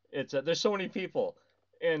happens. It's there's so many people,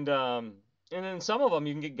 and then some of them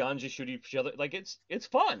you can get guns, you shoot each other. Like it's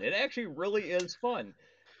fun. It actually really is fun,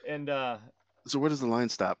 and So where does the line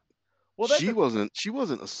stop? well that's a She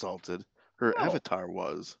wasn't assaulted. Her no. avatar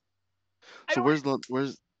was. I So don't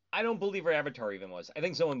where's I don't believe her avatar even was. I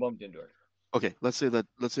think someone bumped into her. okay, let's say it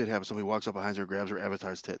happens. Somebody walks up behind her, grabs her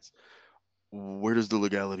avatar's tits. Where does the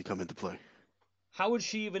legality come into play? How would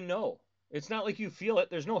she even know? It's not like you feel it.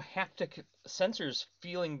 There's no haptic sensors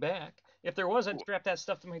feeling back. If there was, I'd strap that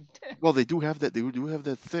stuff to my dick. Well, they do have that. They do have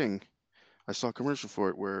that thing. I saw a commercial for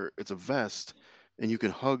it where it's a vest, and you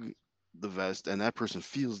can hug. the vest, and that person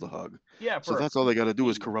feels the hug. Yeah, So for a that's all they got to do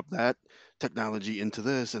is PC. corrupt that technology into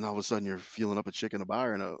this, and all of a sudden you're feeling up a chick in a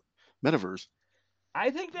bar in a metaverse. I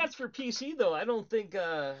think that's for PC though. I don't think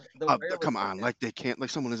the wireless Come like on, that. like they can't, like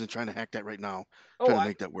someone isn't trying to hack that right now, Oh, trying to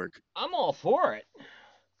make that work. I'm all for it.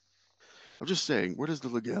 I'm just saying, where does the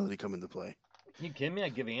legality come into play? You kidding me? I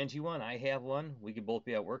give Angie one. I have one. We could both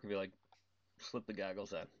be at work and be like, slip the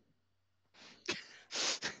goggles on.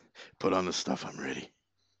 Put on the stuff. I'm ready.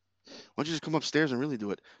 Why don't you just come upstairs and really do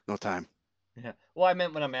it? No time. Yeah. Well, I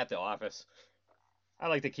meant when I'm at the office. I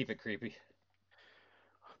like to keep it creepy.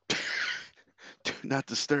 Do not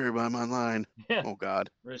disturb. I'm online. Yeah. Oh God.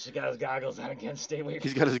 Rich got his goggles on again. Stay away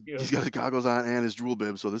He's from got the his queue. he's got his goggles on and his drool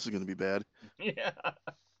bib, so this is gonna be bad. Yeah.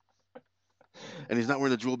 And he's not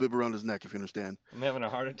wearing a drool bib around his neck, if you understand. I'm having a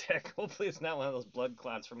heart attack. Hopefully, it's not one of those blood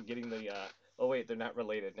clots from getting the. Oh wait, they're not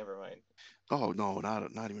related. Never mind. Oh no,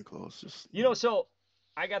 not even close. Just So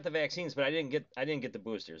I got the vaccines, but I didn't get the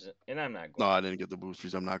boosters, and I'm not no, going. I didn't get the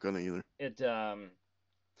boosters. I'm not gonna either. It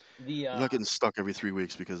the I'm not getting stuck every 3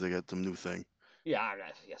 weeks because they got some new thing. yeah,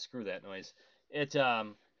 yeah, screw that noise. It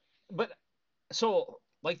but so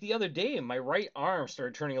like the other day, my right arm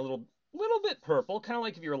started turning a little bit purple, kind of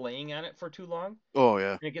like if you're laying on it for too long, Oh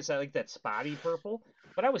yeah. and it gets that like that spotty purple.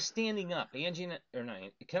 But I was standing up. Or not,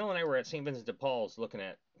 Kendall and I were at St. Vincent de Paul's looking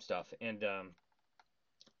at stuff, and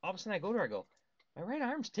all of a sudden I go to her, I go, my right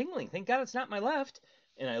arm's tingling. Thank God it's not my left.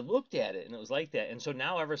 And I looked at it, and it was like that. And so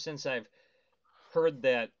now, ever since I've heard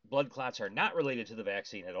that blood clots are not related to the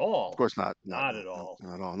vaccine at Of all, course not. No, not no, at no, all,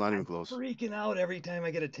 not at all. Not even I'm close. freaking out every time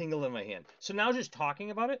I get a tingle in my hand. So now, just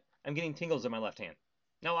talking about it, I'm getting tingles in my left hand.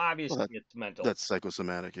 Now, Well, obviously, it's mental. that's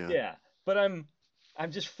psychosomatic. Yeah. Yeah, but I'm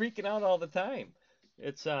just freaking out all the time.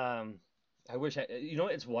 It's I wish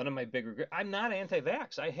it's one of my big regrets. I'm not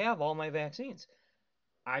anti-vax. I have all my vaccines.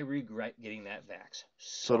 I regret getting that vax.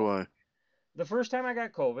 So do So I. the first time I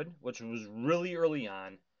got COVID, which was really early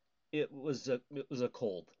on, it was a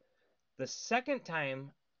cold. The second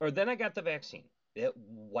time, or then I got the vaccine. It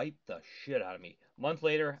wiped the shit out of me. A month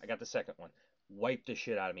later, I got the second one. Wiped the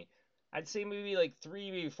shit out of me. I'd say maybe like 3,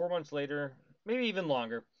 maybe 4 months later, maybe even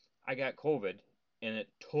longer, I got COVID, and it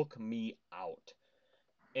took me out.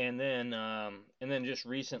 And then just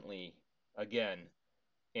recently, again,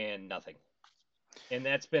 and nothing. And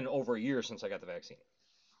that's been over a year since I got the vaccine.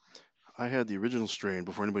 I had the original strain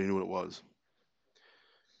before anybody knew what it was.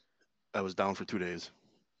 I was down for 2 days.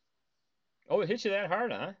 Oh, it hit you that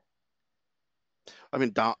hard, huh? I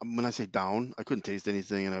mean, down. When I say down, I couldn't taste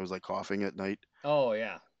anything, and I was like coughing at night. Oh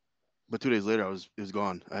yeah. But 2 days later, it was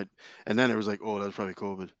gone. And then it was like, oh, that's probably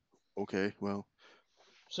COVID. Okay, well,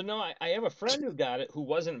 So no, I have a friend who got it who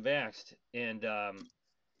wasn't vaxxed, and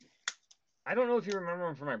I don't know if you remember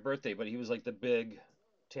him for my birthday, but he was like the big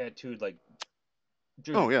tattooed like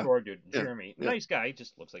oh Jersey yeah, Shore dude, yeah, Jeremy. yeah, Nice guy,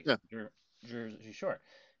 just looks like yeah. Jersey Shore.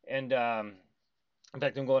 And in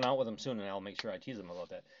fact, I'm going out with him soon, and I'll make sure I tease him about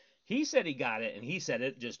that. He said he got it, and he said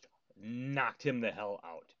it just knocked him the hell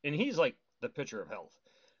out. And he's like the picture of health.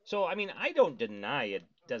 So I mean, I don't deny it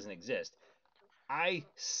doesn't exist. I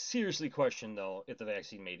seriously question though if the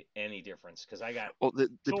vaccine made any difference because I got Well, they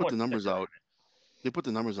so put much the numbers sicker on out. They put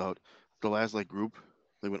the numbers out. The last like group,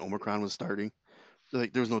 like when Omicron was starting,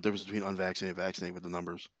 like there was no difference between unvaccinated and vaccinated with the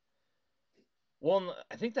numbers. Well,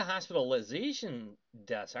 I think the hospitalization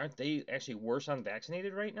deaths aren't they actually worse on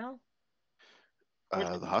vaccinated right now? Which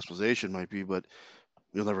The hospitalization might be, but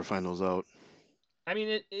you'll never find those out. I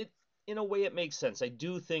mean, it in a way it makes sense. I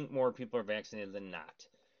do think more people are vaccinated than not.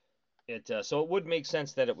 So it would make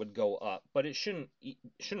sense that it would go up, but it shouldn't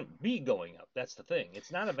be going up. That's the thing.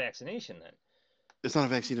 It's not a vaccination then. It's not a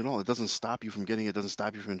vaccine at all. It doesn't stop you from getting it. It doesn't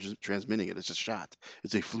stop you from transmitting it. It's a shot.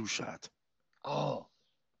 It's a flu shot. Oh,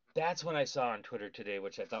 that's what I saw on Twitter today,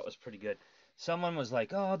 which I thought was pretty good. Someone was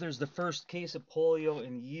like, "Oh, there's the first case of polio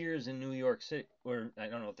in years in New York City," or I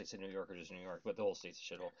don't know if they said New York or just New York, but the whole state's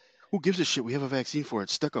a shithole. Who gives a shit? We have a vaccine for it.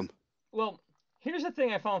 Stick them. Well, here's the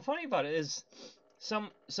thing I found funny about it is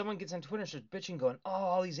someone gets on Twitter and starts bitching, going, "Oh,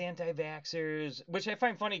 all these anti-vaxxers," which I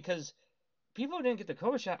find funny because people who didn't get the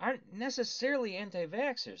COVID shot aren't necessarily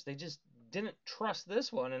anti-vaxxers. They just didn't trust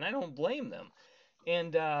this one, and I don't blame them.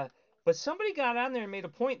 And but somebody got on there and made a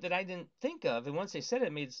point that I didn't think of, and once they said it,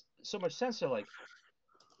 it made so much sense. They're like,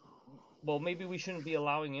 well, maybe we shouldn't be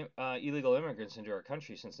allowing illegal immigrants into our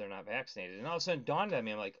country since they're not vaccinated. And all of a sudden, it dawned on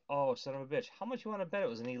me, I'm like, oh, son of a bitch, how much you want to bet it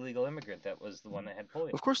was an illegal immigrant that was the one that had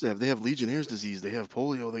polio? Of course they have. They have Legionnaire's disease. They have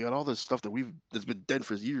polio. They got all this stuff that's been dead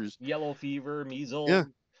for years. Yellow fever, Yeah, measles,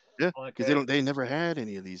 yeah. all that Because crap. they never had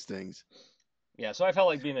any of these things. Yeah, so I felt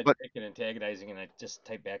like being a But dick and antagonizing, and I just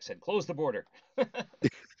typed back, said, close the border.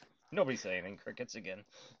 Nobody's saying anything, crickets again.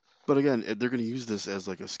 But again, they're going to use this as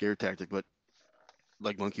like a scare tactic. But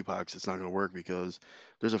like monkeypox, it's not going to work because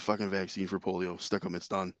there's a fucking vaccine for polio. Stick 'em, it's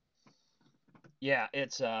done. Yeah,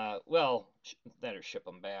 it's well, better ship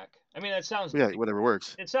them back. I mean, Yeah, whatever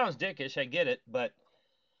works. it sounds dickish. I get it, but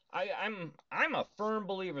I'm a firm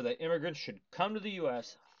believer that immigrants should come to the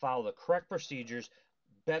U.S., follow the correct procedures,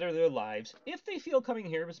 better their lives if they feel coming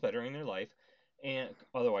here is bettering their life, and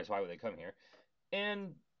otherwise, why would they come here?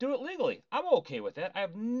 And do it legally. I'm okay with that. I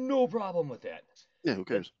have no problem with that. Yeah, who But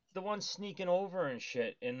cares? the ones sneaking over and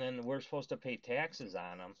shit, and then we're supposed to pay taxes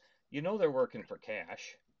on them. You know they're working for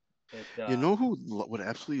cash. It You know who would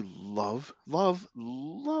absolutely love, love,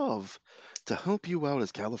 love to help you out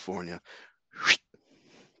is California.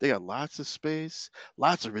 They got lots of space,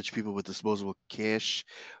 lots of rich people with disposable cash.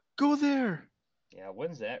 Go there. yeah.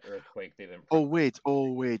 When's that earthquake they've been Oh wait,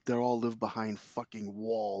 they all live behind fucking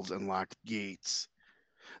walls and locked gates.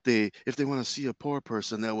 If they want to see a poor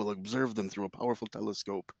person, they will observe them through a powerful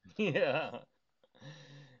telescope. Yeah,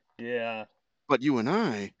 yeah. But you and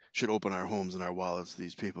I should open our homes and our wallets to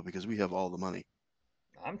these people because we have all the money.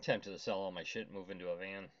 I'm tempted to sell all my shit and move into a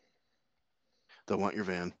van. They'll want your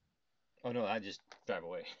van. Oh no, I just drive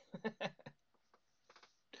away.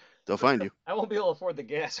 They'll find you. I won't be able to afford the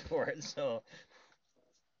gas for it, so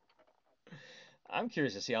I'm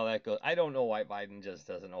curious to see how that goes. I don't know why Biden just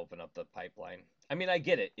doesn't open up the pipeline. I mean, I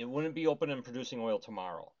get it. It wouldn't be open and producing oil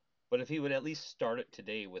tomorrow. But if he would at least start it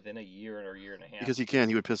today within a year or a year and a half, Because he can.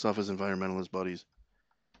 He would piss off his environmentalist buddies.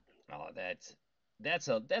 oh,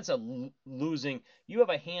 that's a losing. You have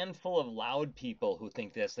a handful of loud people who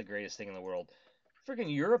think that's the greatest thing in the world.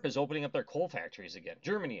 Freaking Europe is opening up their coal factories again.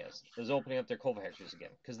 Germany is opening up their coal factories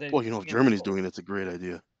again because they Well, you know, if can't Germany's handle it. doing it, it's a great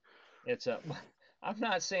idea. It's a. I'm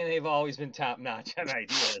not saying they've always been top notch on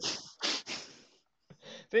ideas.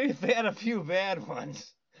 They've had a few bad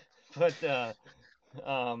ones, but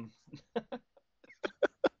um,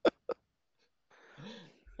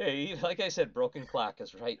 hey, like I said, broken clock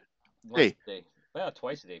is right once Hey, a day. Well,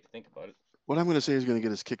 twice a day if you think about it. what I'm going to say is going to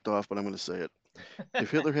get us kicked off, but I'm going to say it.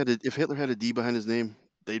 If Hitler had a D behind his name,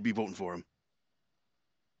 they'd be voting for him.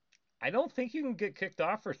 I don't think you can get kicked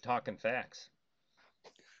off for talking facts.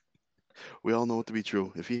 We all know it to be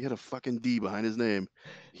true. If he had a fucking D behind his name,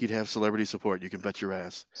 he'd have celebrity support. You can bet your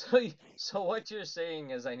ass. So what you're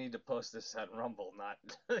saying is I need to post this on Rumble, not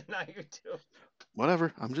not YouTube.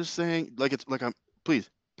 Whatever. I'm just saying, like it's like I'm. Please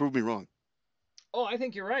prove me wrong. Oh, I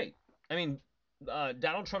think you're right. I mean,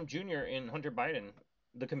 Donald Trump Jr. and Hunter Biden,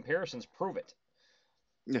 the comparisons prove it.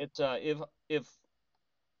 Yeah. It's if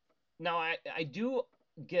now I do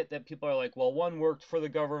get that people are like, well, one worked for the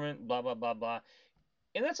government, blah blah blah blah,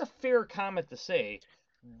 and that's a fair comment to say,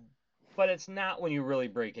 but it's not when you really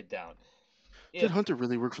break it down. Did If Hunter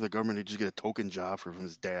really work for the government? He just get a token job from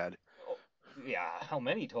his dad. oh, yeah, how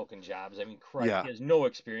many token jobs? I mean, Christ, Yeah. he has no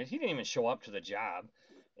experience. He didn't even show up to the job.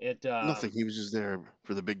 It Nothing. He was just there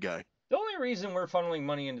for the big guy. The only reason we're funneling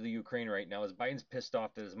money into the Ukraine right now is Biden's pissed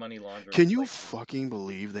off that his money laundering Can is you like, fucking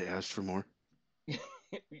believe they asked for more?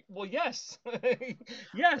 well, yes,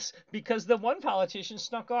 yes, because the one politician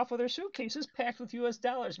snuck off with their suitcases packed with U.S.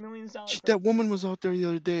 dollars, millions of dollars worth. That woman was out there the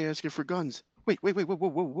other day asking for guns. Wait, whoa, whoa,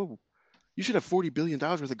 whoa, whoa. You should have $40 billion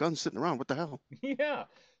worth of guns sitting around. What the hell? Yeah,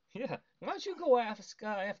 yeah. Why don't you go ask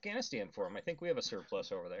Afghanistan for him? I think we have a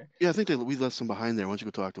surplus over there. Yeah, I think we left some behind there. Why don't you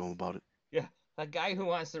go talk to him about it? Yeah, a guy who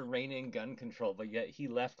wants to rein in gun control, but yet he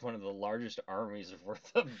left one of the largest armies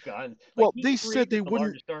worth of guns. Like Well, he they said created they the wouldn't.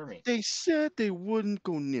 largest army. They said they wouldn't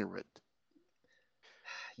go near it.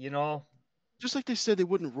 You know, Just like they said they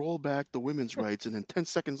wouldn't roll back the women's rights, and then 10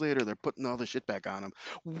 seconds later they're putting all the shit back on them.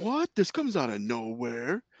 What? This comes out of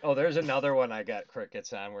nowhere. oh, there's another one I got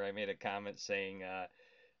crickets on where I made a comment saying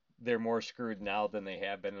they're more screwed now than they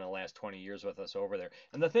have been in the last 20 years with us over there.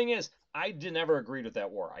 And the thing is, never agreed with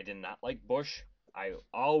that war. I did not like Bush. I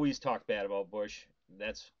always talk bad about Bush.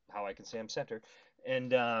 That's how I can say I'm center.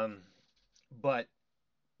 And but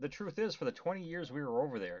the truth is, for the 20 years we were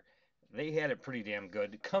over there, they had it pretty damn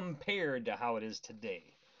good compared to how it is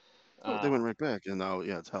today. Oh, they Uh, went right back, and now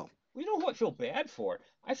yeah, it's hell. you know who I feel bad for?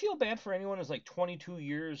 I feel bad for anyone who's like 22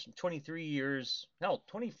 years, 23 years, hell,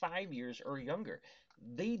 25 years or younger.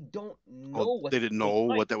 They don't Oh, know what they that didn't was know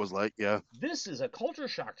like. what that was like. Yeah. This is a culture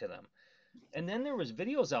shock to them. And then there was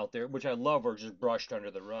videos out there, which I love, were just brushed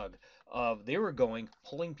under the rug, of they were going,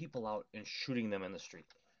 pulling people out and shooting them in the street.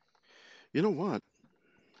 You know what?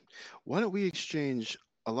 Why don't we exchange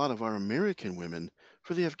a lot of our American women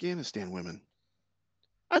for the Afghanistan women?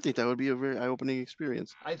 I think that would be a very eye-opening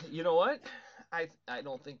experience. You know what? I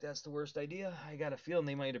don't think that's the worst idea. I got a feeling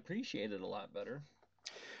they might appreciate it a lot better.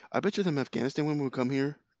 I bet you them Afghanistan women would come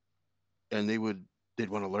here and they would They'd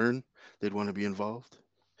want to learn, they'd want to be involved,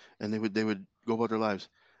 and they would go about their lives.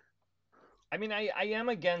 I mean, I am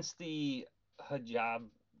against the hijab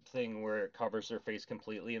thing where it covers their face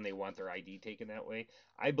completely and they want their ID taken that way.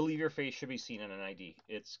 I believe your face should be seen on an ID.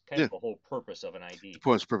 It's kind Yeah, of the whole purpose of an the ID.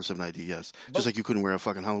 purpose of an ID, yes. Just But like you couldn't wear a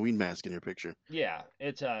fucking Halloween mask in your picture. yeah,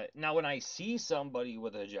 it's now when I see somebody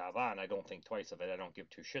with a hijab on, I don't think twice of it. I don't give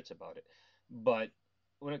two shits about it. But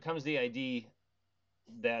when it comes to the ID,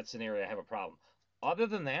 that's an area I have a problem. Other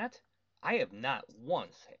than that, I have not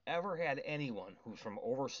once ever had anyone who's from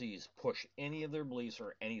overseas push any of their beliefs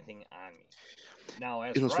or anything on me. Now,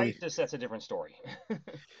 as You know, for it's funny. ISIS, that's a different story.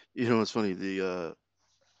 You know, it's funny.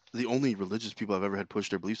 The only religious people I've ever had push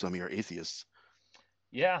their beliefs on me are atheists.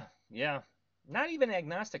 Yeah, yeah. Not even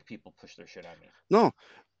agnostic people push their shit on me. No,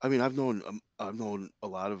 I mean I've known a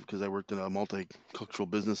lot of because I worked in a multicultural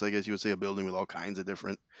business, I guess you would say, a building with all kinds of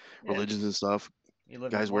different Yeah, religions and stuff. you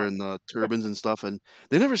live and Guys you learn. wearing the turbans and stuff, and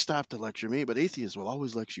they never stop to lecture me. But atheists will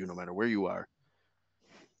always lecture you no matter where you are.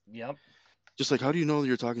 Yep. Just like, how do you know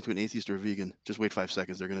you're talking to an atheist or a vegan? Just wait 5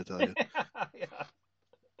 seconds; they're gonna tell you. Yeah.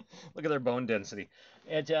 Look at their bone density.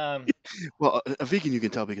 It Well, a vegan you can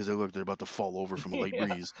tell because they're about to fall over from a light yeah.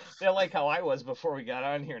 breeze. They're like how I was before we got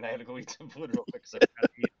on here and I had to go eat some food real quick because I forgot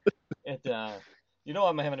to eat. It you know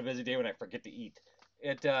I'm having a busy day when I forget to eat.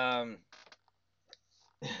 It damn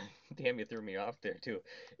you threw me off there too.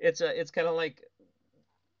 It's kind of like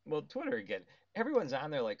well Twitter again. Everyone's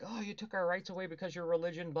on there like, "Oh, you took our rights away because your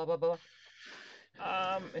religion, blah blah blah."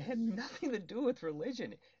 It had nothing to do with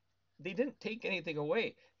religion. They didn't take anything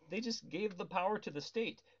away. They just gave the power to the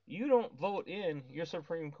state. You don't vote in your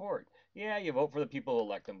Supreme Court. Yeah, you vote for the people who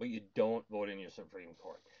elect them, but you don't vote in your Supreme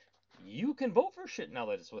Court. You can vote for shit now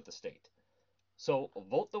that it's with the state. So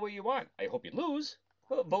vote the way you want. I hope you lose,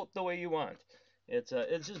 but vote the way you want. It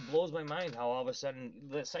just blows my mind how all of a sudden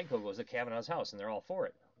the psycho goes to Kavanaugh's house and they're all for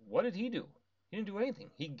it. What did he do? He didn't do anything.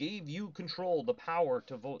 He gave you control, the power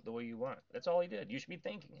to vote the way you want. That's all he did. You should be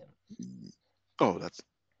thanking Oh, that's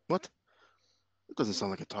what? That doesn't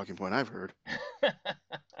sound like a talking point I've heard. him.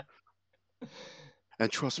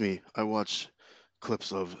 And trust me, I watch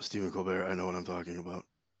clips of Stephen Colbert. I know what I'm talking about.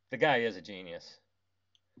 The guy is a genius.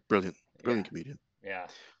 Brilliant, Yeah, brilliant comedian. yeah.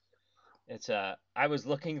 It's I was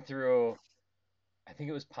looking through I think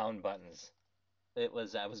it was Pound Buttons. It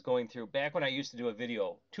was I was going through back when I used to do a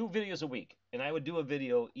video, 2 videos a week, and I would do a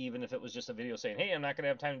video even if it was just a video saying, "Hey, I'm not gonna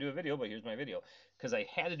have time to do a video, but here's my video," because I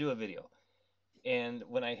had to do a video. And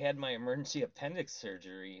when I had my emergency appendix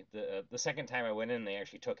surgery, the second time I went in, they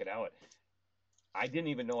actually took it out. I didn't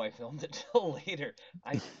even know I filmed it till later.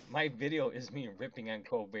 I my video is me ripping on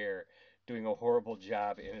Colbert doing a horrible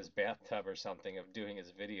job in his bathtub or something of doing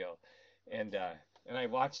his video, and uh, and I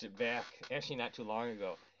watched it back actually not too long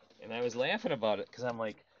ago, and I was laughing about it because I'm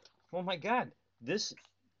like, oh my God, this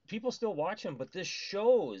people still watch him, but this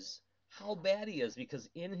shows how bad he is because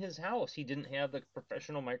in his house he didn't have the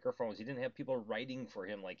professional microphones, he didn't have people writing for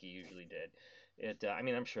him like he usually did. I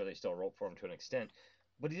mean, I'm sure they still wrote for him to an extent,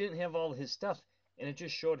 but he didn't have all his stuff and it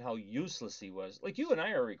just showed how useless he was. Like you and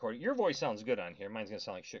I are recording. Your voice sounds good on here. Mine's gonna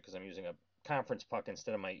sound like shit because I'm using a conference puck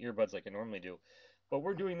instead of my earbuds like I normally do. But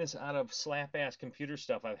we're doing this out of slap ass computer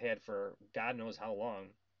stuff I've had for God knows how long.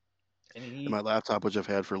 And And my laptop, which I've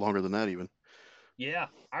had for longer than that, even. yeah,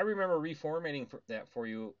 I remember reformatting that for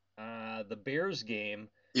you. The Bears game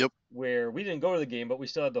Yep. where we didn't go to the game, but we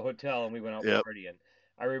still had the hotel and we went out Yep. partying.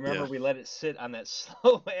 I remember Yeah. we let it sit on that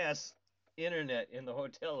slow ass internet in the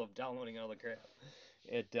hotel of downloading all the crap.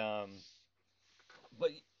 It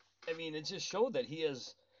but I mean, it just showed that he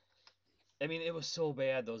is. I mean, it was so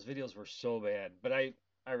bad. Those videos were so bad. But I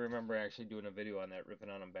remember actually doing a video on that, ripping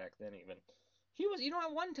on him back then. Even he was,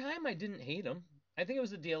 at one time I didn't hate him. I think it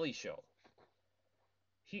was the Daily Show.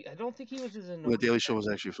 I don't think he was as The annoying Daily back Show was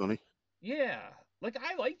then. actually funny. Yeah, like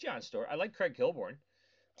I like John Stewart. I like Craig Kilborn.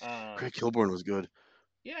 Craig Um, Kilborn was good.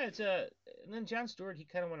 yeah, and then John Stewart he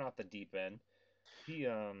kind of went off the deep end. He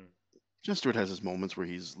Jon Stewart has his moments where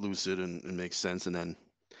he's lucid and makes sense, and then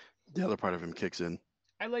the other part of him kicks in.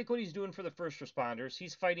 I like what he's doing for the first responders.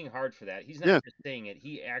 He's fighting hard for that. He's not Yeah. just saying it.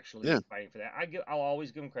 He actually Yeah. is fighting for that. I'll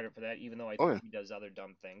always give him credit for that, even though I Oh think yeah. he does other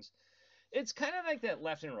dumb things. It's kind of like that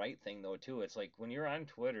left and right thing, though, too. It's like when you're on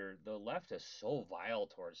Twitter, the left is so vile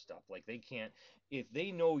towards stuff. Like they can't, if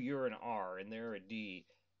they know you're an R and they're a D,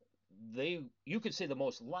 you could say the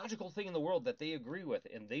most logical thing in the world that they agree with,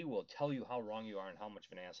 and they will tell you how wrong you are and how much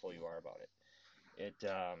of an asshole you are about it. It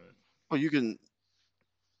Oh, you can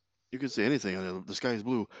say anything on it. The sky is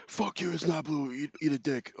blue. Fuck you, it's not blue. Eat a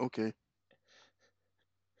dick. Okay.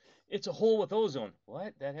 It's a hole with ozone.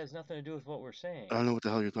 What? That has nothing to do with what we're saying. I don't know what the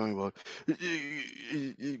hell you're talking about.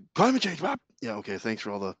 Climate change, Bob. Yeah, okay. Thanks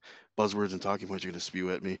for all the buzzwords and talking points you're gonna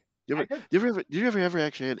spew at me. You I ever, could. do you ever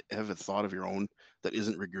actually have a thought of your own that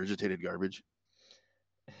isn't regurgitated garbage?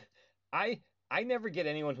 I never get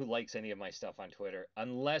anyone who likes any of my stuff on Twitter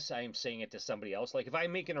unless I'm saying it to somebody else. Like if I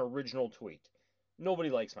make an original tweet, nobody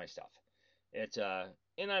likes my stuff. It's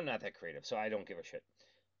and I'm not that creative, so I don't give a shit.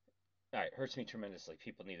 All right, hurts me tremendously.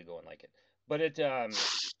 People need to go and like it. But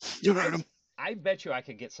You I heard him. I bet you I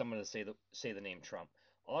could get someone to say the name Trump.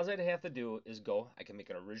 All I'd have to do is go. I can make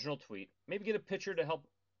an original tweet, maybe get a picture to help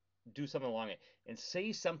do something along it, and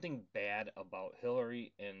say something bad about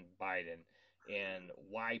Hillary and Biden and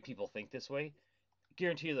why people think this way.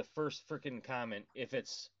 Guarantee you the first freaking comment, if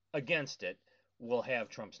it's against it, will have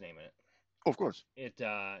Trump's name in it. Of course. It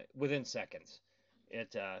within seconds.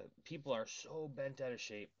 It people are so bent out of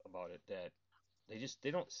shape about it that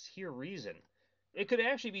they don't hear reason. It could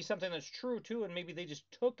actually be something that's true too, and maybe they just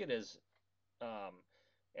took it um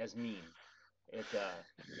as mean. It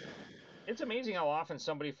it's amazing how often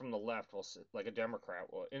somebody from the left will like a Democrat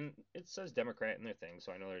will, and it says Democrat in their thing,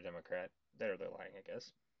 so I know they're a Democrat. They're lying, I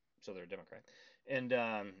guess. So they're a Democrat, and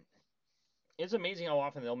it's amazing how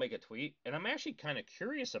often they'll make a tweet, and I'm actually kind of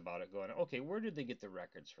curious about it. Going, okay, where did they get the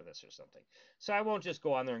records for this or something? So I won't just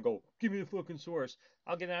go on there and go, give me the fucking source.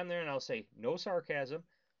 I'll get on there and I'll say, no sarcasm.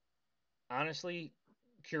 Honestly,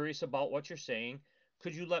 curious about what you're saying.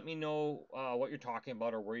 Could you let me know what you're talking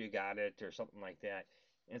about or where you got it or something like that?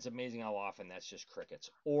 And it's amazing how often that's just crickets.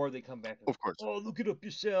 Or they come back and go, Of course. "Oh, look it up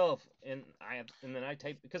yourself." And then I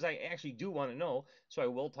type because I actually do want to know, so I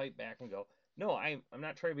will type back and go, "No, I'm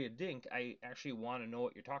not trying to be a dink. I actually want to know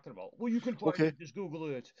what you're talking about." Well, you can find Okay. it. Just Google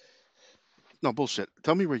it. No bullshit.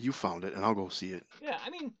 Tell me where you found it, and I'll go see it. Yeah, I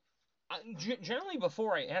mean, generally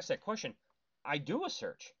before I ask that question, I do a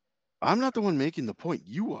search. I'm not the one making the point.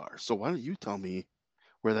 You are. So why don't you tell me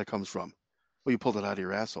where that comes from? Well, you pulled it out of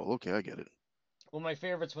your asshole. Okay, I get it. Well, my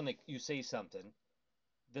favorite's when you say something,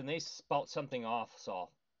 then they spout something else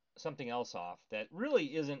off that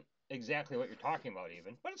really isn't exactly what you're talking about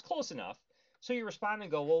even, but it's close enough. So you respond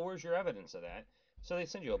and go, well, where's your evidence of that? So they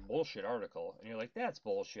send you a bullshit article, and you're like, that's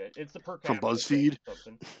bullshit. It's the per From capita thing BuzzFeed. or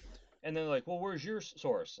something. And then they're like, well, where's your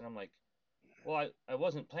source? And I'm like, well, I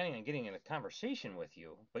wasn't planning on getting in a conversation with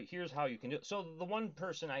you, but here's how you can do it. So the one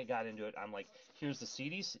person I got into it, I'm like, here's the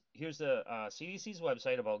CDC's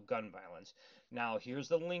website about gun violence. Now here's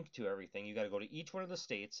the link to everything. You got to go to each one of the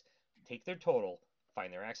states, take their total,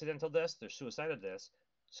 find their accidental deaths, their suicidal deaths,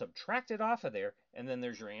 subtract it off of there, and then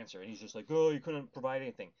there's your answer. And he's just like, oh, you couldn't provide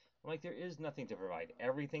anything. I'm like, there is nothing to provide.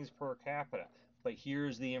 Everything's per capita. But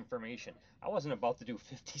here's the information. I wasn't about to do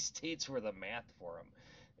 50 states worth of math for him.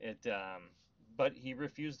 It but he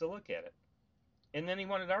refused to look at it. And then he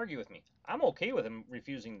wanted to argue with me. I'm okay with him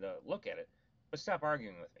refusing to look at it, but stop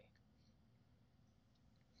arguing with me.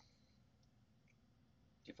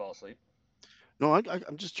 Do you fall asleep? No,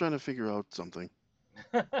 I'm just trying to figure out something.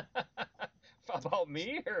 About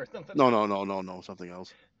me or something No, else? no, no, no, no, something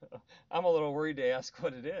else. I'm a little worried to ask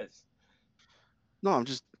what it is. No, I'm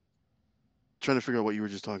just trying to figure out what you were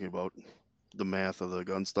just talking about. The math of the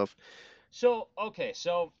gun stuff. So, okay,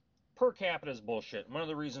 so per capita is bullshit. One of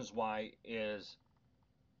the reasons why is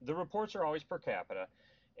the reports are always per capita,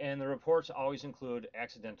 and the reports always include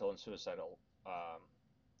accidental and suicidal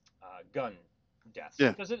gun deaths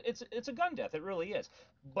Yeah. because it's a gun death. It really is.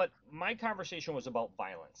 But my conversation was about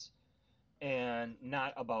violence and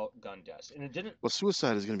not about gun deaths, and it didn't. Well,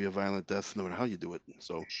 suicide is going to be a violent death no matter how you do it.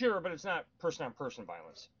 So, Sure, but it's not person on person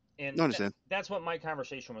violence, I and understand. that's what my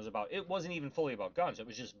conversation was about. It wasn't even fully about guns. It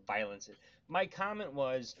was just violence. My comment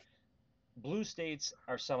was blue states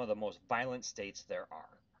are some of the most violent states there are.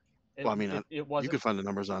 It Well, I mean, it you wasn't could find the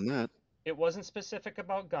numbers on that. it wasn't specific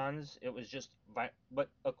about guns. It was just but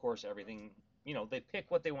of course everything, they pick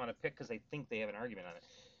what they want to pick because they think they have an argument on it.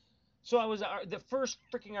 So I was the first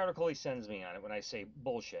freaking article he sends me on it when I say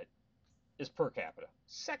bullshit is per capita.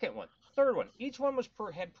 Second one, third one, each one was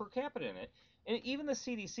had per capita in it. And even the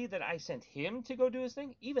CDC that I sent him to go do his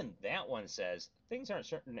thing, even that one says things aren't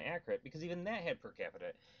certain accurate because even that had per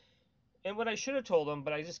capita. And what I should have told him,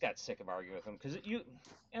 but I just got sick of arguing with him because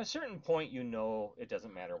at a certain point, it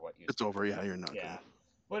doesn't matter what you It's say. over. Yeah, you're not Yeah, gonna.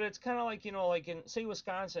 but it's kind of like like in say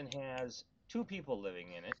Wisconsin has two people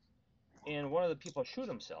living in it, and one of the people shoot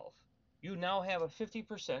himself. You now have a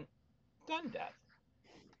 50% gun death,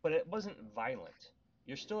 but it wasn't violent.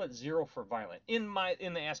 You're still at zero for violent in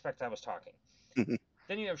the aspect I was talking.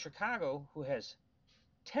 Then you have Chicago who has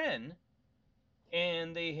 10,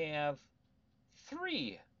 and they have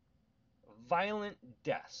 3 violent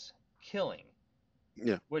deaths, killing.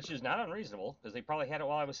 Yeah, which is not unreasonable because they probably had it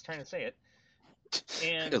while I was trying to say it.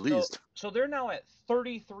 And at least. so they're now at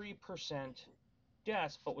 33%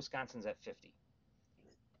 deaths, but Wisconsin's at 50.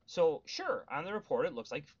 So sure, on the report it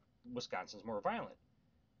looks like Wisconsin's more violent,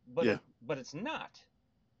 Yeah. but it's not.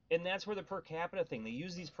 And that's where the per capita thing, they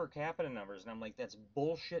use these per capita numbers, and I'm like, that's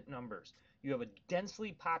bullshit numbers. You have a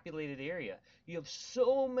densely populated area. You have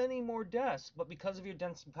so many more deaths, but because of your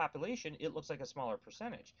dense population, it looks like a smaller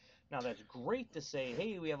percentage. Now, that's great to say,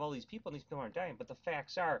 hey, we have all these people and these people aren't dying, but the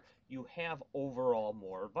facts are you have overall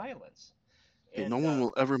more violence. Hey, no And, one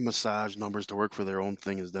will ever massage numbers to work for their own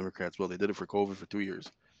thing as Democrats will. They did it for COVID for 2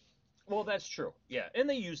 years. well, that's true. Yeah. And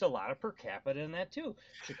they used a lot of per capita in that too.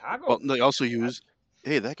 Well, Chicago they also did that. use,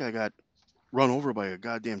 hey, that guy got run over by a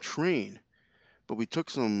goddamn train, but we took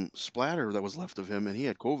some splatter that was left of him, and he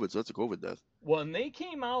had COVID, so that's a COVID death. When they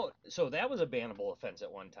came out, so that was a bannable offense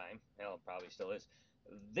at one time. Hell, it probably still is.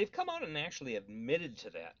 They've come out and actually admitted to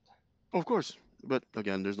that. Oh, of course, but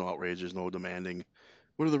again, there's no outrage, there's no demanding.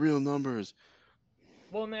 What are the real numbers?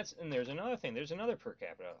 Well, and there's another thing. There's another per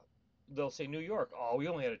capita. They'll say New York, oh, we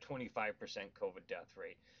only had a 25% COVID death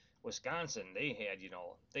rate. Wisconsin, they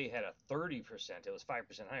had a 30%. It was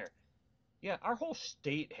 5% higher. Yeah, our whole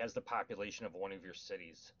state has the population of one of your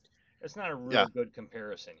cities. It's not a real Yeah, good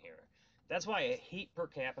comparison here. That's why I hate per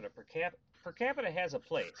capita. Per capita has a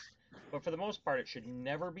place, but for the most part, it should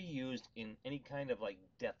never be used in any kind of like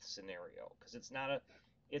death scenario because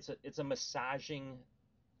it's a massaging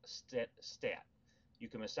stat. You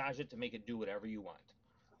can massage it to make it do whatever you want.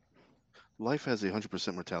 life has a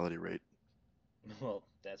 100% mortality rate. Well,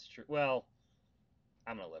 that's true. Well,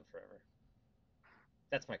 I'm gonna live forever.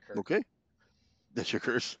 That's my curse. Okay, that's your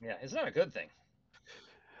curse. Yeah, it's not a good thing.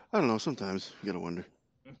 I don't know. Sometimes you gotta wonder.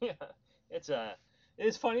 Yeah, it's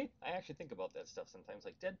it's funny. I actually think about that stuff sometimes.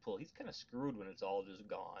 Like Deadpool, he's kind of screwed when it's all just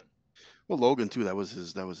gone. Well, Logan too. That was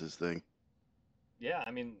his thing. Yeah,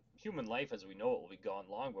 I mean, human life as we know it will be gone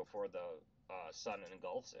long before the sun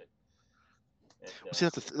engulfs it. It See,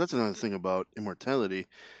 that's another thing about immortality.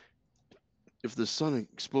 If the sun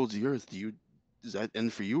explodes the Earth, does that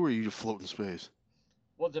end for you, or you just float in space?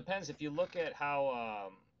 well, it depends. If you look at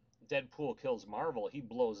how Deadpool kills Marvel, he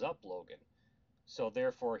blows up Logan, so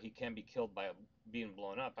therefore he can be killed by being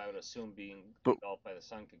blown up. I would assume being But engulfed by the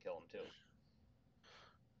sun could kill him too.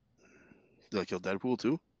 did I kill Deadpool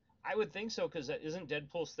too? I would think so because isn't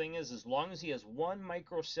Deadpool's thing is as long as he has one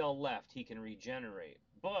microcell left, he can regenerate.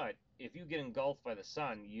 But if you get engulfed by the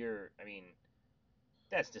sun, I mean,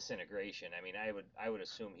 that's disintegration. I mean, I would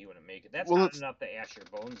assume he wouldn't make it. That's Well, hot let's. enough to ash your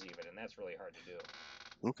bones even, and that's really hard to do.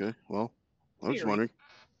 Okay. Well, I was just Theory, wondering.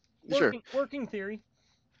 Sure. working theory.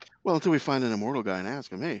 Well, until we find an immortal guy and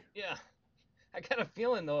ask him, hey, Yeah, I got a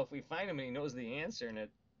feeling though, if we find him and he knows the answer and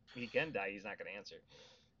he can die, he's not going to answer.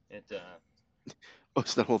 It oh,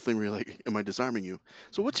 it's that whole thing where you're like, am I disarming you?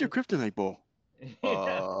 So what's your kryptonite bow? yeah.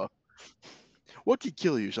 Uh, what could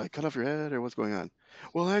kill you? Should I cut off your head, or what's going on?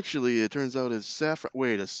 Well, actually, it turns out it's saffron.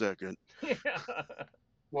 Wait a second. Yeah.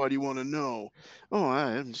 Why do you want to know? Oh,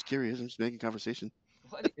 I'm just curious. I'm just making conversation.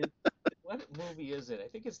 What is what movie is it? I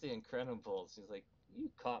think it's The Incredibles. He's like, "You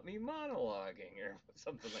caught me monologuing," or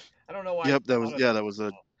something like. I don't know why I Yep, that was thought of yeah, that that just was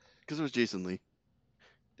a now. because it was Jason Lee.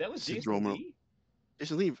 That was Jason Syndrome. Lee.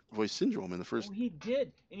 Jason Lee voiced Syndrome in the Oh, first. he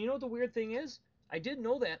did. And you know what the weird thing is? I did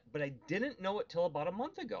know that, but I didn't know it till about a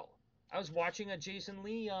month ago. I was watching a Jason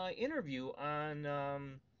Lee interview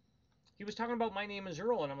on. He was talking about My Name Is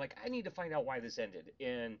Earl, and I'm like, I need to find out why this ended.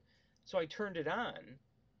 And so I turned it on,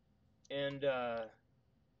 and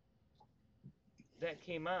that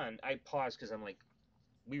came on. I paused because I'm like,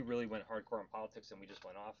 we really went hardcore on politics and we just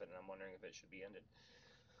went off it, and I'm wondering if it should be ended.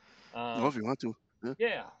 Well, Um, if you want to, yeah.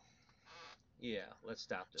 yeah, yeah. Let's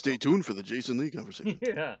stop this. Stay Oh, tuned for the Jason Lee conversation.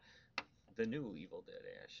 yeah, the new Evil Dead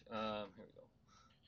Ash. Here we go.